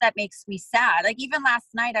yes, that makes me sad. Like, even last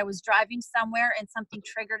night I was driving somewhere and something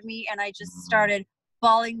triggered me and I just started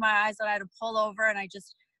bawling my eyes out. I had to pull over and I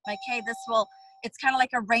just like, hey, it's kind of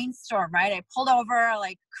like a rainstorm, right? I pulled over, I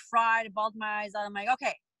like cried, bawled my eyes out. I'm like,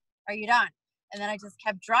 okay, are you done? And then I just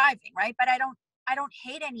kept driving, right? But I don't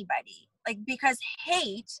hate anybody, like, because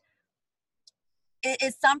hate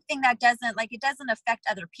is something that it doesn't affect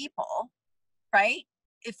other people, right?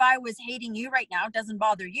 If I was hating you right now, it doesn't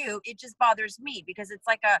bother you. It just bothers me because it's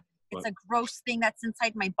a gross thing that's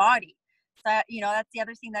inside my body. So, that's the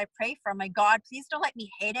other thing that I pray for. My God, please don't let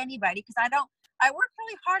me hate anybody because I work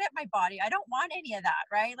really hard at my body. I don't want any of that,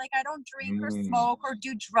 right? Like, I don't drink or smoke or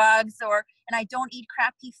do drugs and I don't eat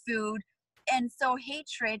crappy food. And so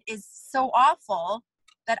hatred is so awful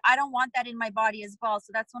that I don't want that in my body as well.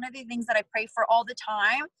 So that's one of the things that I pray for all the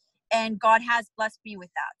time. And God has blessed me with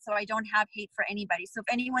that. So I don't have hate for anybody. So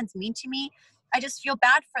if anyone's mean to me, I just feel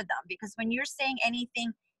bad for them, because when you're saying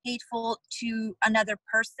anything hateful to another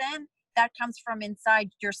person, that comes from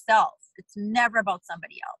inside yourself. It's never about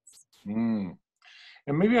somebody else. Mm.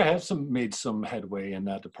 And maybe I have made some headway in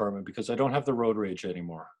that department because I don't have the road rage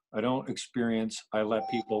anymore. I let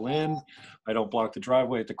people in. I don't block the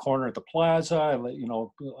driveway at the corner at the plaza.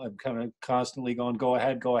 I'm kind of constantly going, go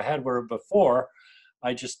ahead. Where before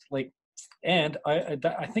I just and I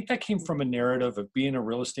think that came from a narrative of being a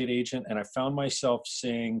real estate agent. And I found myself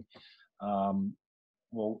saying,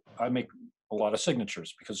 well, I make a lot of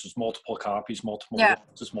signatures because there's multiple copies,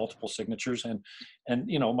 multiple signatures. And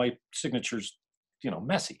my signature's,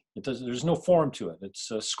 messy. There's no form to it.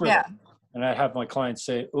 It's a scribble. Yeah. And I have my clients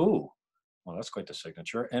say, ooh, well, that's quite the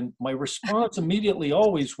signature. And my response immediately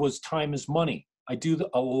always was, time is money. I do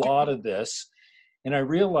a lot of this. And I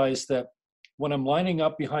realized that when I'm lining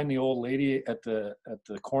up behind the old lady at the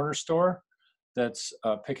corner store that's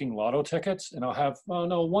picking lotto tickets, and I'll have, oh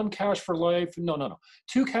no, 1 cash for life. No.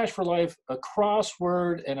 2 cash for life, a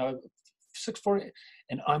crossword, and a 640.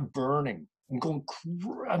 And I'm burning.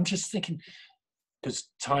 I'm just thinking, because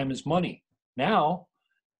time is money. Now,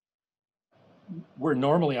 where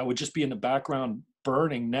normally I would just be in the background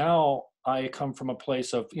burning, now I come from a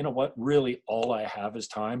place of, you know what, really all I have is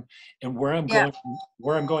time. And where I'm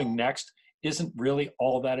going next isn't really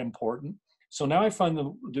all that important. So now I find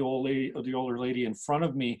the older lady in front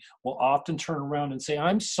of me will often turn around and say,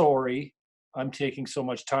 I'm sorry, I'm taking so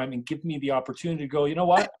much time, and give me the opportunity to go, you know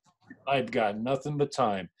what? I've got nothing but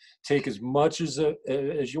time. Take as much as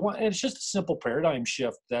you want. And it's just a simple paradigm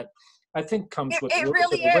shift that I think comes with it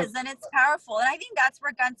really is, and it's powerful. And I think that's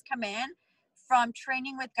where guns come in. From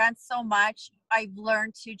training with guns so much, I've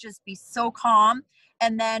learned to just be so calm.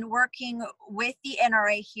 And then working with the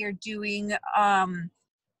NRA here doing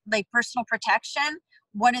personal protection,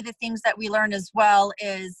 one of the things that we learn as well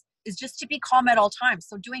is just to be calm at all times.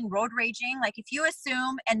 So doing road raging, like if you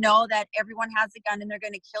assume and know that everyone has a gun and they're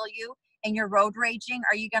going to kill you and you're road raging,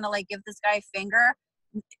 are you going to give this guy a finger?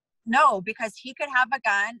 No, because he could have a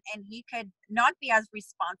gun and he could not be as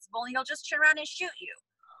responsible, and he'll just turn around and shoot you,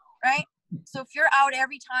 right? So if you're out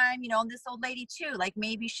every time, and this old lady too,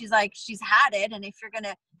 maybe she's had it, and if you're going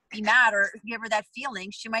to be mad or give her that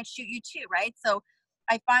feeling, she might shoot you too, right? So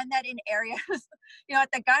I find that in areas,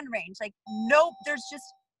 at the gun range,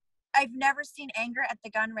 I've never seen anger at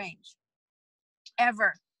the gun range,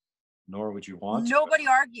 ever. Nor would you want to. Nobody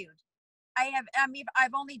argued.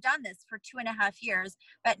 I've only done this for 2.5 years,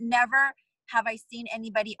 but never have I seen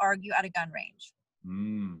anybody argue at a gun range.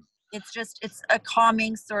 It's a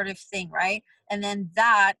calming sort of thing, right? And then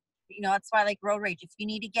that, that's why I like road rage. If you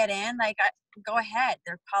need to get in, go ahead.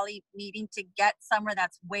 They're probably needing to get somewhere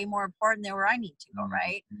that's way more important than where I need to go,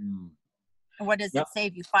 right? What does Yeah. it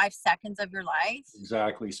save you? 5 seconds of your life?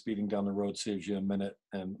 Exactly. Speeding down the road saves you a minute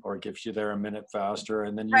or gets you there a minute faster.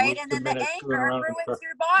 And then you Right? lose And a then the minute screwing anger around in the ruins car.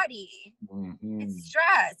 your body. Mhm. It's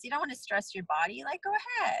stress. You don't want to stress your body. Like, go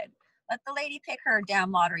ahead. Let the lady pick her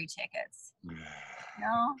damn lottery tickets.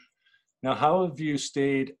 No? Now, how have you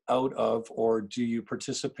stayed out of, or do you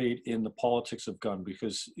participate in the politics of gun?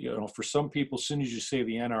 Because, for some people, as soon as you say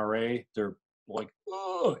the NRA, they're like,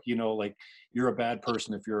 oh, like you're a bad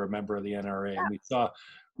person if you're a member of the NRA. And we saw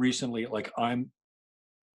recently, like, I'm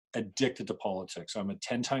addicted to politics. I'm a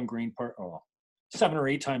 10-time Green Party, 7 or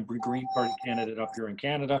 8-time Green Party candidate up here in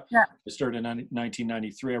Canada. Yeah. I started in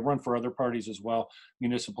 1993. I run for other parties as well,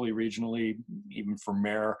 municipally, regionally, even for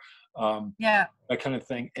mayor, Yeah. that kind of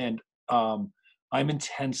thing. And I'm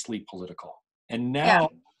intensely political. And now, Yeah.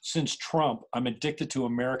 since Trump, I'm addicted to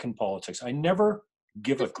American politics. I never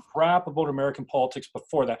give a crap about American politics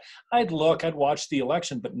before that. I'd watch the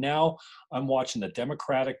election, but now I'm watching the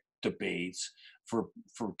Democratic debates for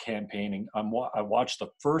campaigning. I watched the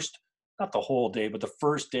first, not the whole day, but the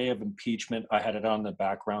first day of impeachment. I had it on the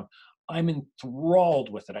background. I'm enthralled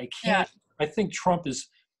with it. I can't. I think Trump is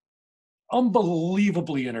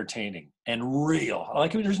unbelievably entertaining and real.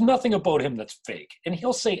 Like, there's nothing about him that's fake, and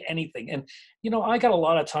he'll say anything. And I got a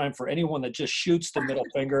lot of time for anyone that just shoots the middle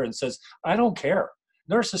finger and says, I don't care.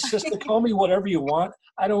 Narcissistic, call me whatever you want.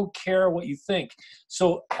 I don't care what you think.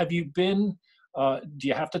 So have you been, do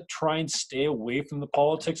you have to try and stay away from the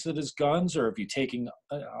politics that is guns, or have you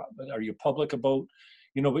are you public about,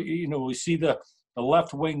 we see the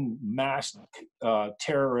left-wing masked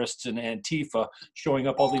terrorists and Antifa showing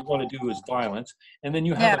up. All they want to do is violence. And then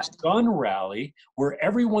you have a gun rally where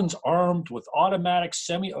everyone's armed with automatic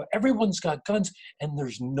everyone's got guns, and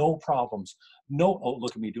there's no problems. No, oh,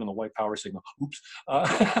 look at me doing the white power signal. Oops.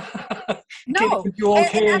 No, you okay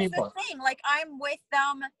and that's anymore. the thing. Like, I'm with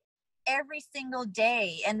them every single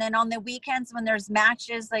day. And then on the weekends when there's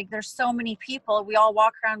matches, like, there's so many people, we all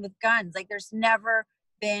walk around with guns. Like, there's never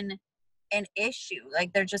been an issue.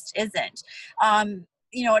 Like, there just isn't.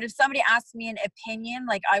 If somebody asks me an opinion,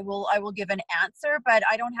 like, I will give an answer, but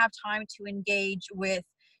I don't have time to engage with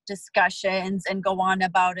discussions and go on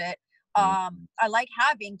about it. I like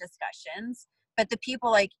having discussions, but the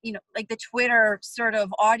people like the Twitter sort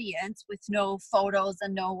of audience with no photos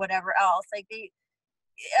and no whatever else, like,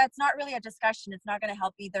 it's not really a discussion. It's not going to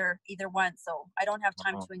help either one. So I don't have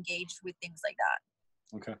time to engage with things like that.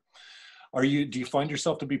 Okay. Do you find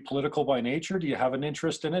yourself to be political by nature? Do you have an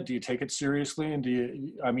interest in it? Do you take it seriously? And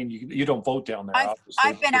you don't vote down there.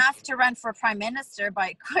 I've been asked to run for prime minister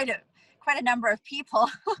by quite a number of people.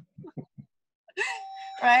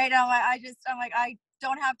 Right. I'm like, I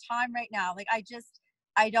don't have time right now. Like,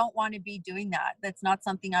 I don't want to be doing that. That's not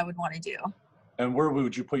something I would want to do. And where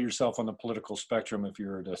would you put yourself on the political spectrum if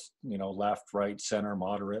you're just, left, right, center,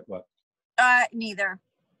 moderate? What? Neither.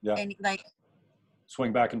 Yeah. And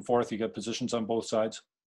swing back and forth. You got positions on both sides.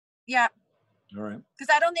 Yeah. All right.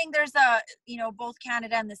 Because I don't think there's both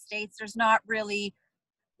Canada and the States, there's not really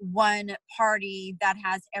one party that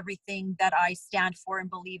has everything that I stand for and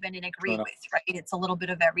believe in and agree with, right? It's a little bit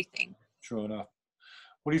of everything. True enough.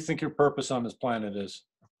 What do you think your purpose on this planet is?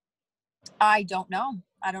 I don't know.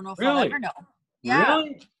 I don't know if Really? I'll ever know. Yeah.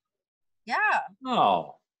 Really? Yeah.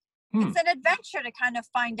 Oh. It's an adventure to kind of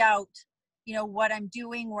find out, what I'm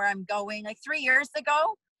doing, where I'm going. Like, 3 years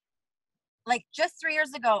ago, just 3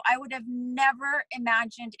 years ago, I would have never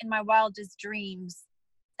imagined in my wildest dreams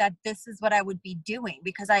that this is what I would be doing,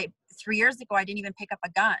 because 3 years ago, I didn't even pick up a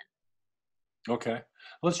gun. Okay.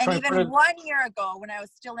 Let's try. And even 1 year ago, when I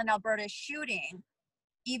was still in Alberta shooting,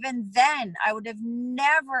 even then, I would have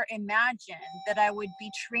never imagined that I would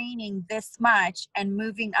be training this much and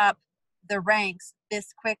moving up the ranks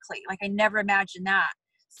this quickly. Like, I never imagined that.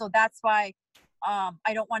 So that's why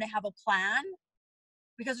I don't want to have a plan,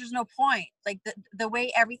 because there's no point. Like, the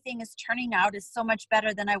way everything is turning out is so much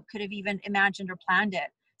better than I could have even imagined or planned it.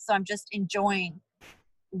 So I'm just enjoying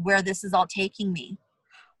where this is all taking me.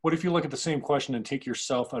 What if you look at the same question and take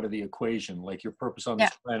yourself out of the equation, like your purpose on this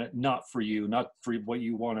planet, not for you, not for what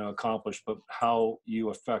you want to accomplish, but how you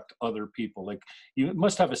affect other people? Like, you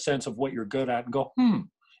must have a sense of what you're good at and go,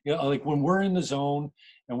 like when we're in the zone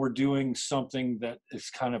and we're doing something that is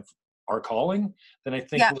kind of our calling, then I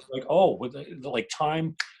think we're like, with like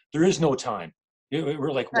time, there is no time.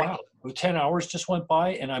 We're like, wow, 10 hours just went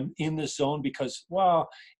by and I'm in this zone because, wow,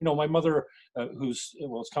 my mother,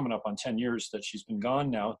 it's coming up on 10 years that she's been gone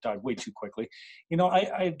now, died way too quickly.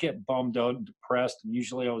 I'd get bummed out and depressed, and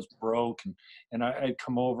usually I was broke, and I'd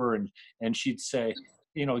come over and she'd say,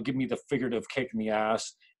 give me the figurative kick in the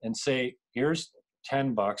ass and say, here's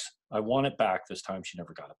 $10. I want it back this time. She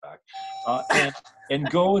never got it back. And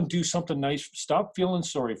go and do something nice. Stop feeling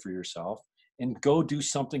sorry for yourself and go do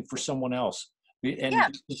something for someone else. And,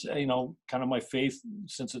 you know, kind of my faith,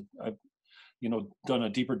 since I've, you know, done a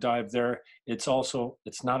deeper dive there, it's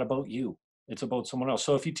not about you. It's about someone else.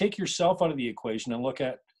 So if you take yourself out of the equation and look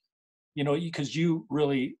at, you know, because you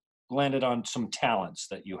really landed on some talents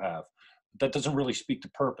that you have, that doesn't really speak to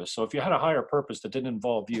purpose. So if you had a higher purpose that didn't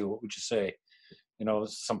involve you, what would you say? You know,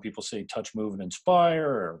 some people say touch, move, and inspire,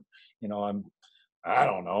 or, you know, I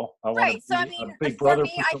don't know. I want Right. to So be I mean, a big for brother.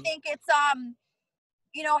 me, I think it's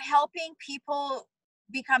you know, helping people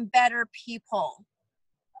become better people.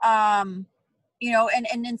 You know, and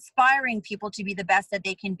inspiring people to be the best that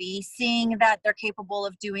they can be, seeing that they're capable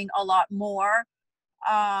of doing a lot more.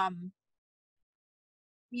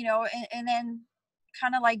 You know, and then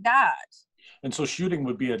kind of like that. And so shooting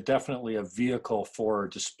would be definitely a vehicle for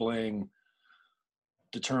displaying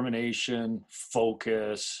determination,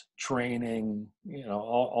 focus, training, you know,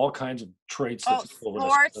 all kinds of traits that people would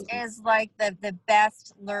Sports associate. is like the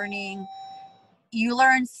best learning. You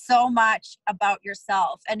learn so much about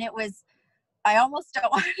yourself. And I almost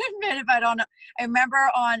don't want to admit it, but I don't know. I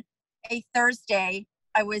remember on a Thursday,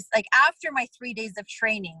 I was like, after my 3 days of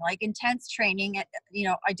training, like intense training, you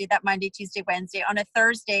know, I did that Monday, Tuesday, Wednesday. On a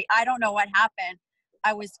Thursday, I don't know what happened.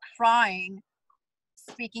 I was crying,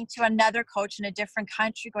 speaking to another coach in a different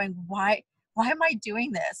country, going, why am I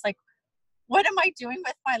doing this? Like, what am I doing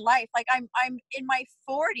with my life? Like, I'm in my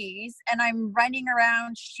 40s and I'm running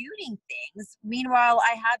around shooting things. Meanwhile,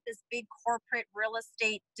 I had this big corporate real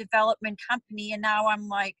estate development company, and now I'm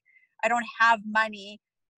like, I don't have money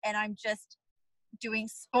and I'm just doing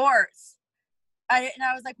sports. And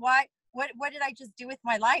I was like, why? What did I just do with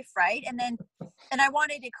my life, right? And I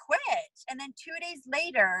wanted to quit. And then 2 days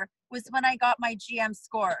later was when I got my GM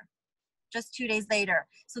score. Just 2 days later.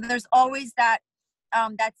 So there's always that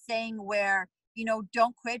that saying where, you know,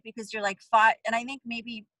 don't quit because you're like and I think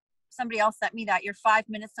maybe somebody else sent me that, you're 5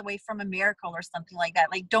 minutes away from a miracle or something like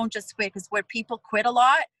that. Like, don't just quit, because where people quit a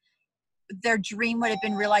lot, their dream would have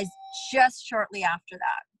been realized just shortly after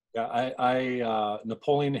that. Yeah,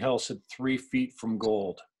 Napoleon Hill said 3 feet from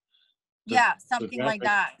gold. Something like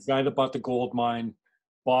that. The guy that bought the gold mine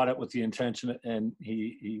bought it with the intention, and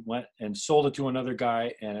he went and sold it to another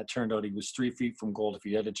guy, and it turned out he was 3 feet from gold. If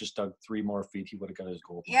he had just dug 3 more feet, he would have got his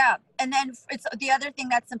gold mine. Yeah, and then it's the other thing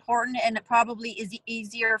that's important, and it probably is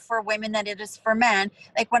easier for women than it is for men.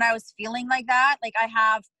 Like, when I was feeling like that, like, I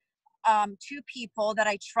have 2 people that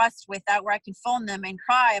I trust with that, where I can phone them and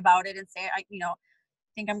cry about it and say, you know,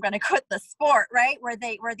 think I'm going to quit the sport, right? Where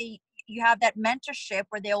you have that mentorship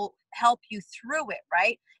where they'll help you through it,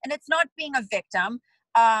 right? And it's not being a victim,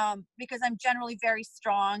 because I'm generally very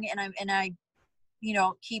strong, and I, you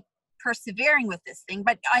know, keep persevering with this thing.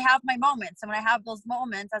 But I have my moments, and when I have those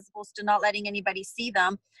moments, as opposed to not letting anybody see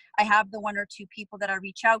them, I have the 1 or 2 people that I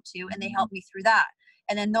reach out to, and they help me through that.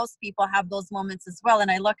 And then those people have those moments as well,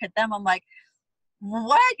 and I look at them, I'm like,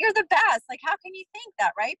 what? You're the best. Like, how can you think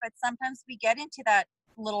that, right? But sometimes we get into that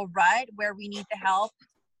little rut where we need the help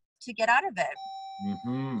to get out of it.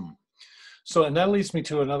 Mm-hmm. So, and that leads me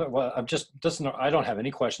to another. Well, I don't have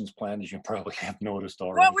any questions planned, as you probably have noticed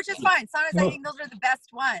already. Well, which is fine. Sometimes I think those are the best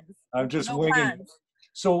ones. I'm just winging. Plans.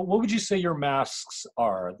 So, what would you say your masks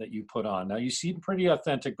are that you put on? Now, you seem pretty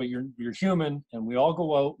authentic, but you're human, and we all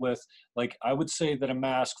go out with, like, I would say that a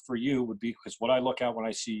mask for you would be, because what I look at when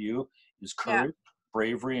I see you is courage,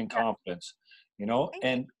 bravery, and confidence. You know,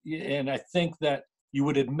 and I think that you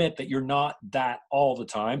would admit that you're not that all the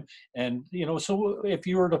time. And, you know, so if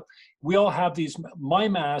you were to, we all have these, my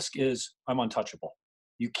mask is, I'm untouchable.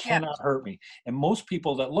 You cannot hurt me. And most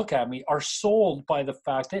people that look at me are sold by the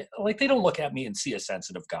fact that, like, they don't look at me and see a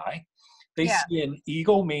sensitive guy. They see an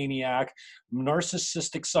egomaniac,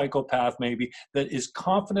 narcissistic psychopath, maybe, that is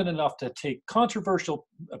confident enough to take controversial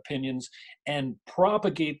opinions and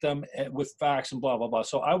propagate them with facts and blah, blah, blah.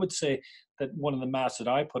 So I would say that one of the masks that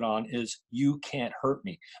I put on is, you can't hurt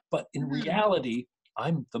me. But in reality,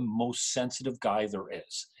 I'm the most sensitive guy there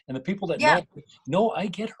is. And the people that know I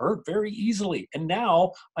get hurt very easily. And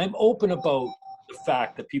now I'm open about the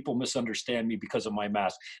fact that people misunderstand me because of my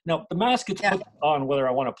mask. Now, the mask gets put on whether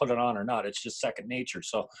I want to put it on or not. It's just second nature.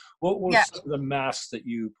 So what were some of the masks that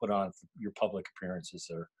you put on for your public appearances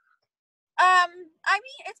there? I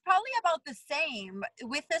mean, it's probably about the same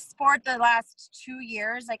with this sport. The last 2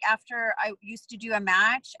 years, like, after I used to do a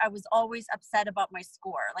match, I was always upset about my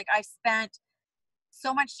score. Like, I spent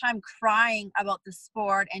so much time crying about the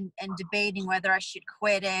sport and debating whether I should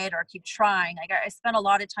quit it or keep trying. Like, I spent a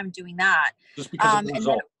lot of time doing that. Just because of the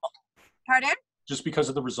results? Pardon? Just because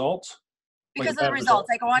of the results? because of the bad results.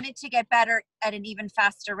 Like I wanted to get better at an even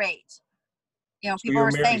faster rate. You know, So people you're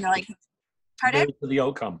were saying like, pardon? married to the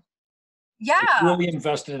outcome. Yeah, Really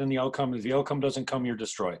invested in the outcome. If the outcome doesn't come, you're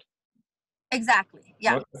destroyed. exactly.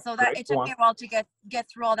 Yeah. Okay, So that great. it Go took on. me a while to get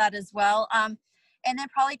through all that as well. And then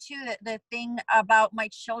probably too the thing about my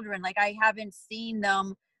children, like I haven't seen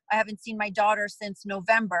my daughter since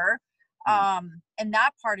November. And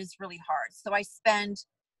that part is really hard. So I spend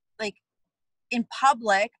like in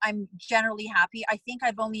public, I'm generally happy. I think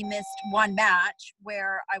I've only missed one match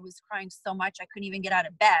where I was crying so much I couldn't even get out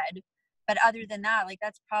of bed. But other than that, like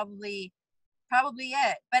that's probably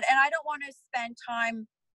it. And I don't want to spend time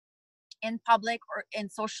in public or in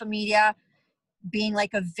social media being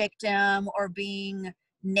like a victim or being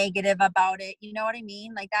negative about it. You know what I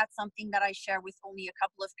mean? Like that's something that I share with only a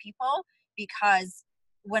couple of people, because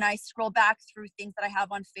when I scroll back through things that I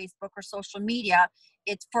have on Facebook or social media,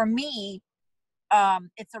 it's for me,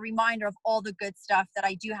 it's a reminder of all the good stuff that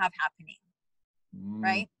I do have happening.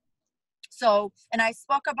 Right. So, and I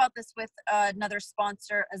spoke about this with another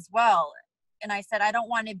sponsor as well. And I said, I don't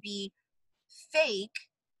want to be fake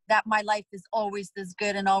that my life is always this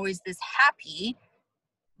good and always this happy.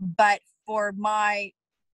 But I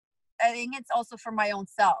think it's also for my own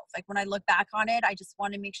self. Like when I look back on it, I just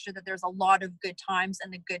want to make sure that there's a lot of good times,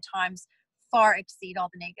 and the good times far exceed all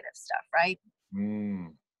the negative stuff. Right.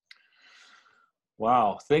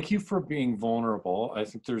 Wow. Thank you for being vulnerable. I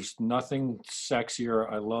think there's nothing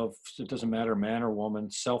sexier. I love, it doesn't matter, man or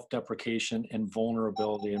woman, self-deprecation and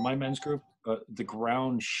vulnerability. In my men's group, the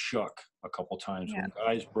ground shook a couple times when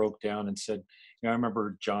guys broke down and said, I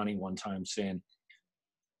remember Johnny one time saying,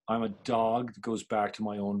 I'm a dog that goes back to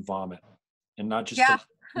my own vomit, and not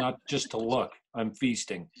just to look, I'm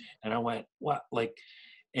feasting. And I went, what? Like,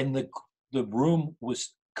 and the room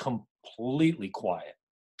was completely quiet.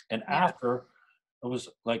 And after, it was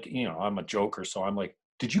like, I'm a joker, so I'm like,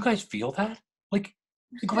 did you guys feel that? Like,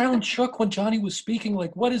 the ground shook when Johnny was speaking.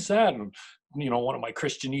 Like, what is that? And, one of my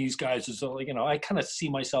Christianese guys is like, I kind of see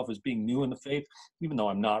myself as being new in the faith, even though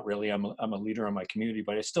I'm not really. I'm a leader in my community,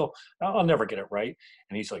 but I'll never get it right.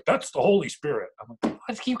 And he's like, that's the Holy Spirit. I'm like,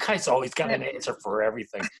 what? You guys always got an answer for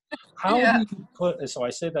everything. How do you put? So I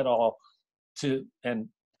say that all to, and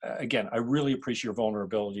again, I really appreciate your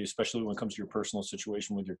vulnerability, especially when it comes to your personal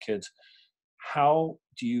situation with your kids. How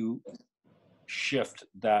do you shift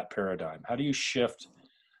that paradigm? How do you shift?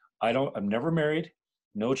 I'm never married,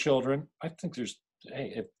 no children. I think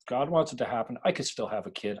if God wants it to happen, I could still have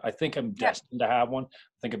a kid. I think I'm destined to have one. I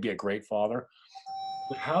think I'd be a great father.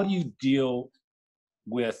 But how do you deal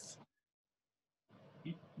with,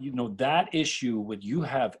 that issue with, you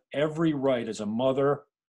have every right as a mother,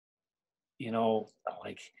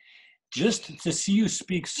 like, just to see you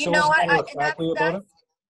speak so matter-of-factly about it?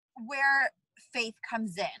 Where faith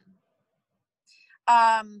comes in.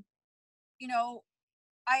 I'm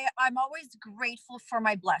always grateful for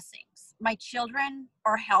my blessings. My children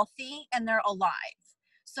are healthy and they're alive.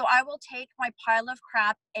 So I will take my pile of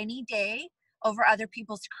crap any day over other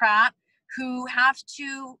people's crap who have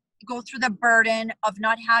to go through the burden of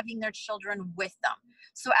not having their children with them.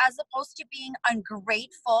 So as opposed to being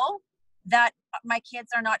ungrateful that my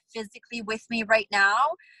kids are not physically with me right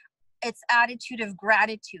now, it's attitude of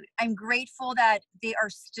gratitude. I'm grateful that they are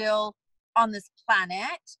still on this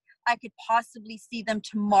planet. I could possibly see them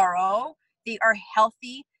tomorrow. They are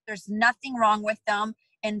healthy. There's nothing wrong with them.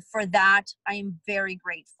 And for that, I am very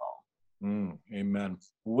grateful. Amen.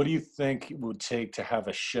 What do you think it would take to have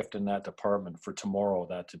a shift in that department for tomorrow,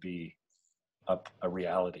 that to be a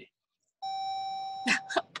reality?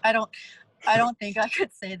 I don't think I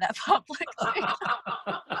could say that publicly.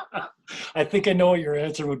 I think I know what your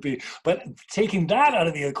answer would be. But taking that out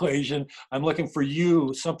of the equation, I'm looking for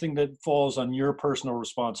you, something that falls on your personal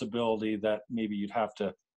responsibility that maybe you'd have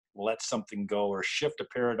to let something go or shift a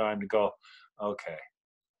paradigm to go, okay.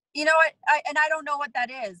 You know what? I don't know what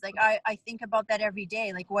that is. Like, I think about that every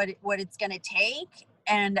day, like what it's going to take.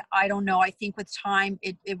 And I don't know. I think with time,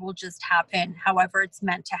 it will just happen however it's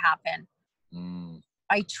meant to happen.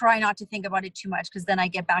 I try not to think about it too much, because then I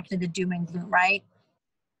get back to the doom and gloom, right?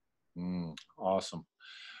 Awesome.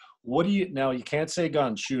 Now you can't say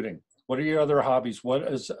gun shooting. What are your other hobbies?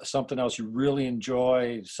 What is something else you really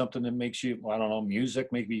enjoy? Something that makes you, I don't know, music,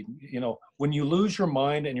 maybe, when you lose your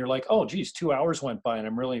mind and you're like, oh geez, 2 hours went by and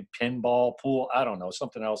I'm really pinball, pool, I don't know,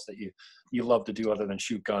 something else that you love to do other than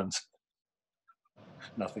shoot guns.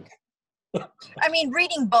 Nothing. I mean,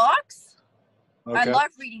 reading books. Okay. I love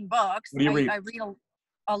reading books. What do you read? I read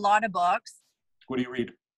a lot of books. What do you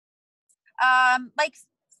read? Like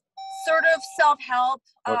sort of self-help,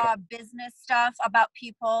 business stuff about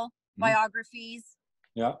people, biographies.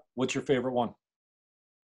 Yeah. What's your favorite one?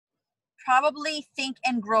 Probably Think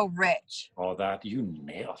and Grow Rich. Oh, that you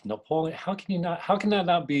nailed Napoleon. How can you not? How can that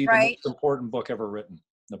not be the Right? most important book ever written?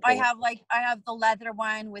 I Napoleon. have the leather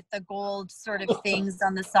one with the gold sort of things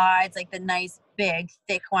on the sides, like the nice big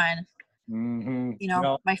thick one. Mm-hmm. You know,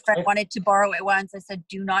 No, my friend wanted to borrow it once. I said,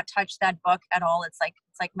 "Do not touch that book at all. It's like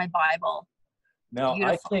my Bible. now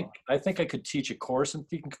Beautiful." I think I could teach a course in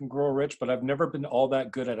Think and Grow Rich, but I've never been all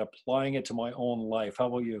that good at applying it to my own life. How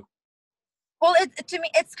about you? Well, to me,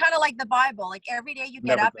 it's kind of like the Bible. Like every day you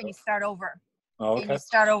get Never up did and you it. start over. Oh, And okay. you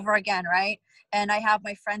start over again, right? And I have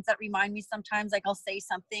my friends that remind me sometimes, like I'll say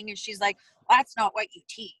something and she's like, "That's not what you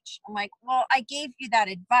teach." I'm like, "Well, I gave you that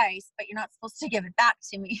advice, but you're not supposed to give it back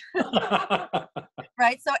to me."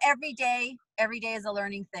 Right? So every day is a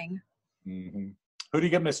learning thing. Hmm. Who do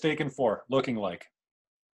you get mistaken for looking like?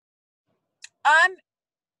 Um,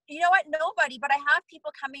 you know what? Nobody, but I have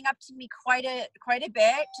people coming up to me quite a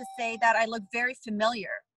bit to say that I look very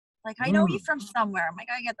familiar. Like, "I know you Mm. from somewhere." I'm like,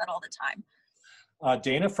 I get that all the time.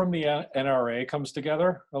 Dana from the NRA comes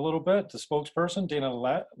together a little bit. The spokesperson, Dana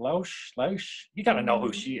Lausch. You got to know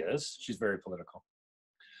who she is. She's very political.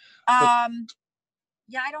 But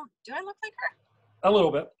Yeah, do I look like her? a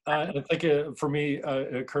little bit. I think for me,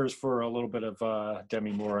 it occurs for a little bit of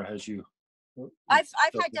Demi Moore as you. I've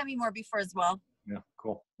had Demi Moore before as well. Yeah,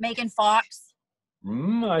 cool. Megan Fox.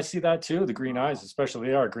 I see that too. The green eyes, especially,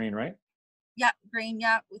 they are green, right? Yeah, green.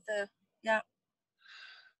 Yeah, with the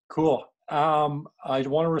Cool. I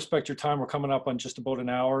want to respect your time. We're coming up on just about an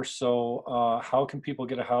hour. So how can people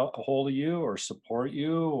get a hold of you or support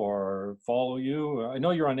you or follow you? I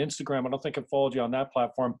know you're on Instagram. I don't think I've followed you on that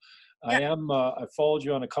platform. Yeah. I followed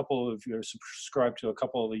you on a couple of, you're subscribed to a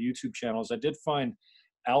couple of the YouTube channels. I did find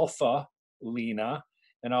Alpha Lena,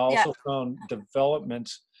 and I also found Development.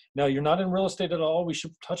 Now, you're not in real estate at all. We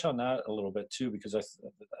should touch on that a little bit too, because I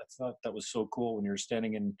thought that was so cool when you're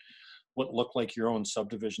standing in what looked like your own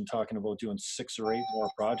subdivision talking about doing 6 or 8 more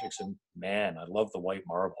projects. And man, I love the white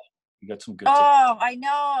marble. You got some good tips. Oh, I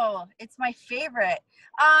know. It's my favorite.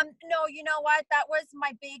 No, you know what? That was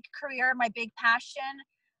my big career, my big passion.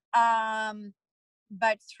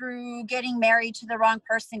 But through getting married to the wrong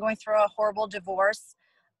person, going through a horrible divorce,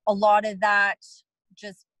 a lot of that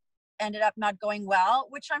just ended up not going well,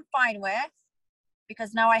 which I'm fine with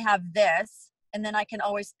because now I have this and then I can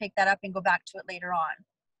always pick that up and go back to it later on.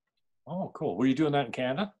 Oh, cool. Were you doing that in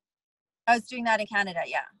Canada? I was doing that in Canada,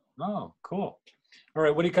 yeah. Oh, cool. All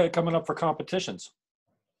right. What do you got coming up for competitions?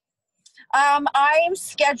 I'm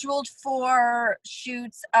scheduled for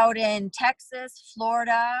shoots out in Texas,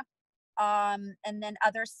 Florida, and then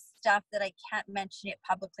other stuff that I can't mention it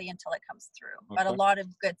publicly until it comes through. But a Okay. lot of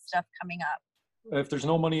good stuff coming up. If there's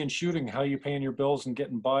no money in shooting, how are you paying your bills and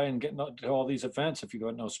getting by and getting to all these events if you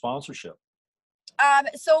got no sponsorship?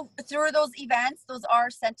 So through those events, those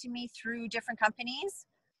are sent to me through different companies.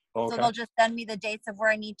 Okay. So they'll just send me the dates of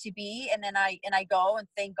where I need to be, and then I go, and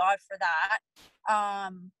thank God for that.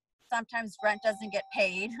 Sometimes rent doesn't get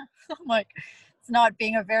paid. I'm like, it's not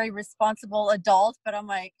being a very responsible adult, but I'm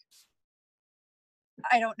like,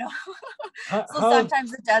 I don't know. So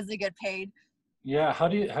sometimes it doesn't get paid. Yeah, how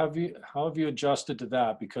have you adjusted to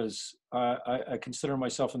that? Because I consider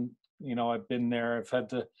myself, and I've been there. I've had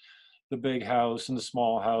the big house and the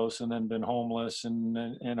small house, and then been homeless, and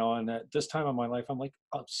and at this time of my life, I'm like,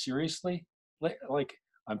 oh, seriously, like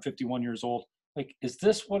I'm 51 years old. Like, is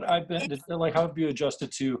this what I've been like? How have you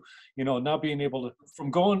adjusted to, not being able to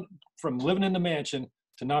from living in the mansion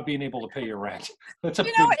to not being able to pay your rent? That's a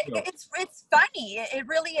big deal. It's funny. It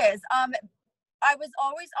really is. I was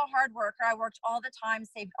always a hard worker. I worked all the time,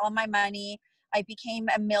 saved all my money. I became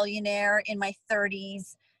a millionaire in my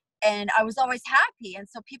 30s, and I was always happy. And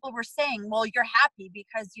so people were saying, "Well, you're happy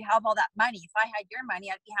because you have all that money. If I had your money,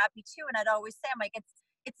 I'd be happy too." And I'd always say, "I'm like,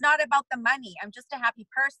 it's not about the money. I'm just a happy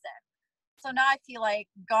person." So now I feel like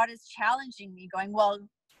God is challenging me, going, "Well,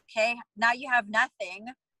 okay, now you have nothing.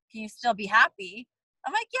 Can you still be happy?"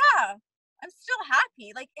 I'm like, "Yeah, I'm still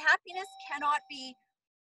happy." Like, happiness cannot be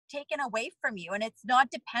taken away from you, and it's not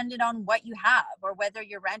dependent on what you have or whether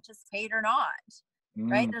your rent is paid or not.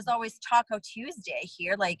 Right? There's always Taco Tuesday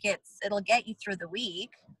here. Like, it'll get you through the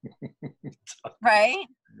week. Right?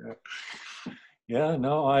 Yeah,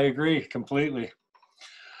 no, I agree completely.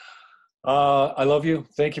 I love you.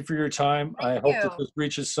 Thank you for your time. I hope that this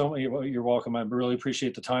reaches so many. You're welcome. I really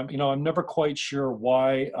appreciate the time. I'm never quite sure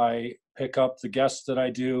why I pick up the guests that I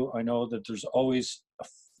do. I know that there's always,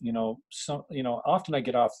 often I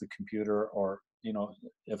get off the computer, or,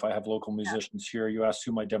 if I have local musicians here, you ask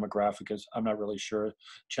who my demographic is. I'm not really sure.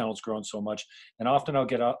 Channel's grown so much. And often I'll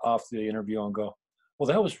get off the interview and go, well,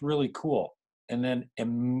 that was really cool. And then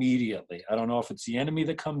immediately, I don't know if it's the enemy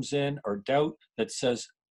that comes in or doubt that says,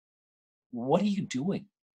 what are you doing?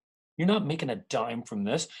 You're not making a dime from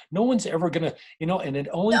this. No one's ever going to, and it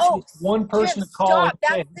only No, takes one person Jim, to call and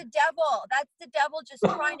stop. say, That's the devil. That's the devil just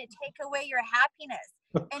trying to take away your happiness.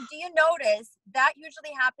 And do you notice that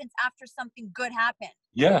usually happens after something good happened?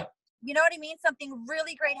 yeah, You know what I mean? Something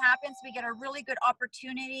really great happens. We get a really good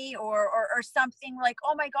opportunity or something like,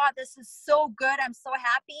 oh my God, this is so good. I'm so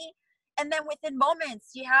happy. And then within moments,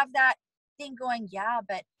 you have that thing going, yeah,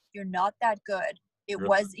 but you're not that good. It Really?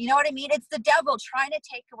 was, you know what I mean? It's the devil trying to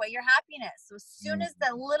take away your happiness. So as soon as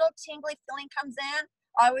the little tingly feeling comes in,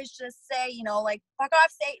 I always just say, like, fuck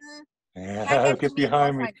off, Satan. yeah, Can't get to get me. Go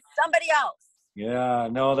behind me. find somebody else. Yeah,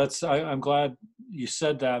 no, I'm glad you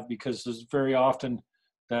said that, because there's very often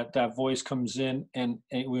that voice comes in, and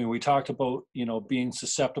when we talked about, being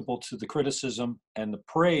susceptible to the criticism and the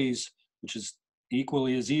praise, which is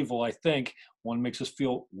equally as evil, I think. One makes us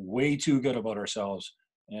feel way too good about ourselves.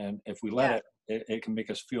 And if we let Yeah. it can make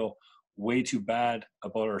us feel way too bad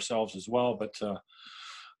about ourselves as well. But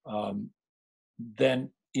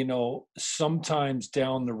then, sometimes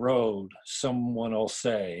down the road, someone will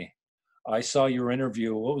say, I saw your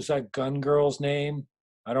interview. What was that gun girl's name?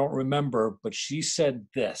 I don't remember, but she said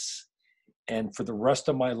this. And for the rest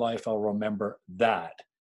of my life, I'll remember that.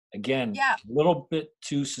 Again, Yeah. a little bit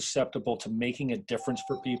too susceptible to making a difference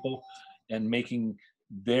for people and making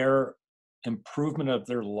their improvement of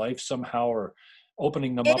their life somehow, or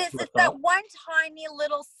opening them It up is. to a It's that thought. one tiny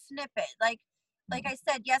little snippet. Like I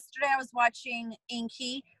said yesterday, I was watching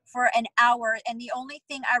Inky for an hour, and the only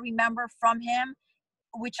thing I remember from him,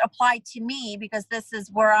 which applied to me because this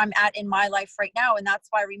is where I'm at in my life right now, and that's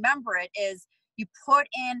why I remember it, is you put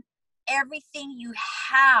in everything you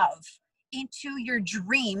have into your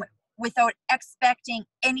dream without expecting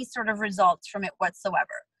any sort of results from it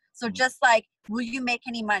whatsoever. So just like, will you make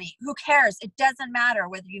any money? Who cares? It doesn't matter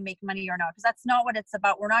whether you make money or not, because that's not what it's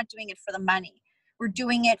about. We're not doing it for the money. We're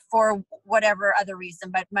doing it for whatever other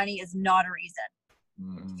reason, but money is not a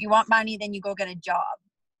reason. If you want money, then you go get a job.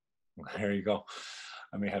 There you go.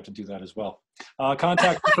 I may have to do that as well. Contact I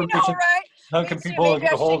know, information. right? How Me can too. people Maybe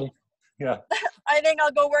get I a hold should- of? Yeah, I think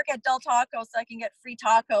I'll go work at Del Taco so I can get free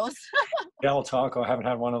tacos. Del Taco. I haven't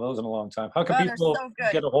had one of those in a long time. How can Oh, they're people so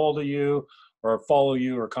good. get a hold of you or follow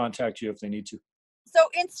you or contact you if they need to? So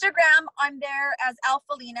Instagram, I'm there as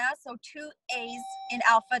Alphalina, so 2 A's in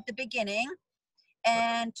Alpha at the beginning.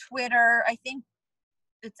 And Twitter, I think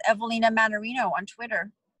it's Evelina Manarino on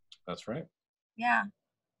Twitter. That's right. Yeah.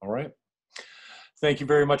 All right. Thank you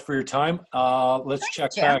very much for your time. Let's Thanks,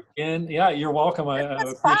 check Jim. back in. Yeah, you're welcome. I It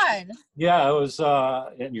was appreciate. fun. Yeah, it was.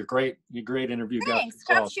 And you're great. You're great interview guest. Thanks. as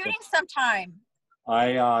Come well. shooting sometime.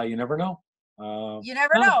 You never know. You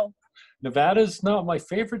never no. know. Nevada's not my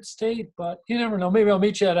favorite state, but you never know. Maybe I'll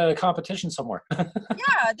meet you at a competition somewhere. Yeah,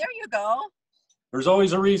 there you go. There's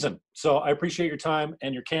always a reason. So I appreciate your time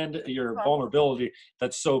and your vulnerability.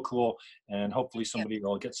 That's so cool. And hopefully somebody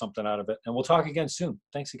will get something out of it. And we'll talk again soon.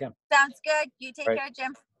 Thanks again. Sounds good. You take care,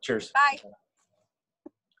 Jim. Cheers. Bye.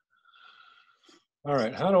 All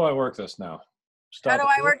right. How do I work this now? How do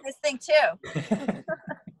I work this thing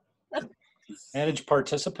too? Manage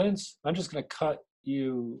participants. I'm just going to cut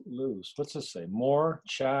you loose. What's this say? More,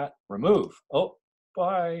 chat, remove. Oh,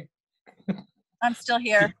 bye. I'm still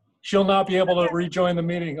here. She'll not be able to rejoin the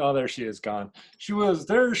meeting. Oh, there she is, gone. She was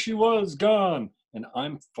gone. And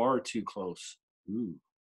I'm far too close. Ooh.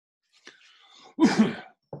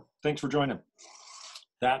 Thanks for joining.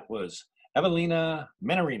 That was Evelina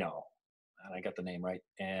Manarino. And I got the name right.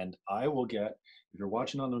 And I will get, if you're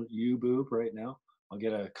watching on the YouTube right now, I'll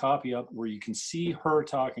get a copy up where you can see her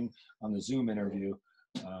talking on the Zoom interview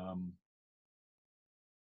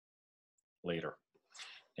later.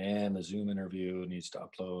 And the Zoom interview needs to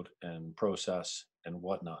upload and process and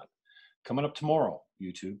whatnot. Coming up tomorrow,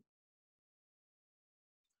 YouTube.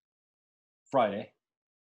 Friday,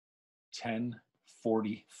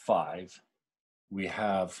 10:45. We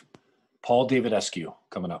have Paul David Eskew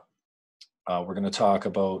coming up. We're going to talk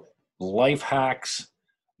about life hacks,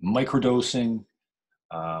 microdosing,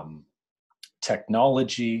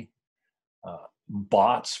 technology,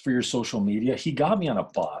 bots for your social media. He got me on a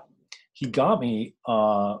bot. He got me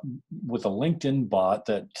with a LinkedIn bot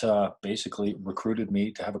that basically recruited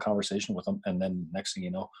me to have a conversation with him. And then next thing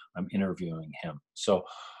you know, I'm interviewing him. So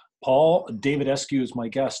Paul David Eskew is my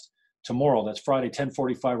guest tomorrow. That's Friday,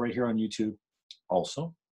 10:45 right here on YouTube.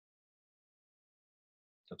 Also,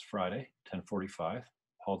 that's Friday, 10:45,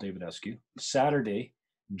 Paul David Eskew. Saturday,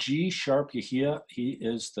 G Sharp Yahia. He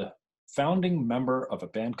is the founding member of a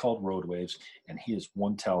band called Roadwaves, and he is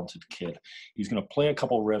one talented kid. He's going to play a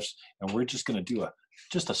couple riffs, and we're just going to do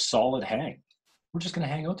just a solid hang. We're just going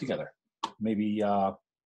to hang out together. Maybe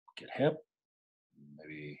get hip,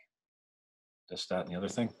 maybe this, that, and the other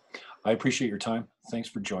thing. I appreciate your time. Thanks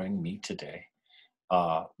for joining me today.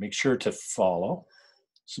 Make sure to follow,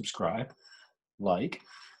 subscribe, like,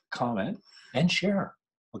 comment, and share.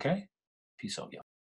 Okay? Peace out, y'all.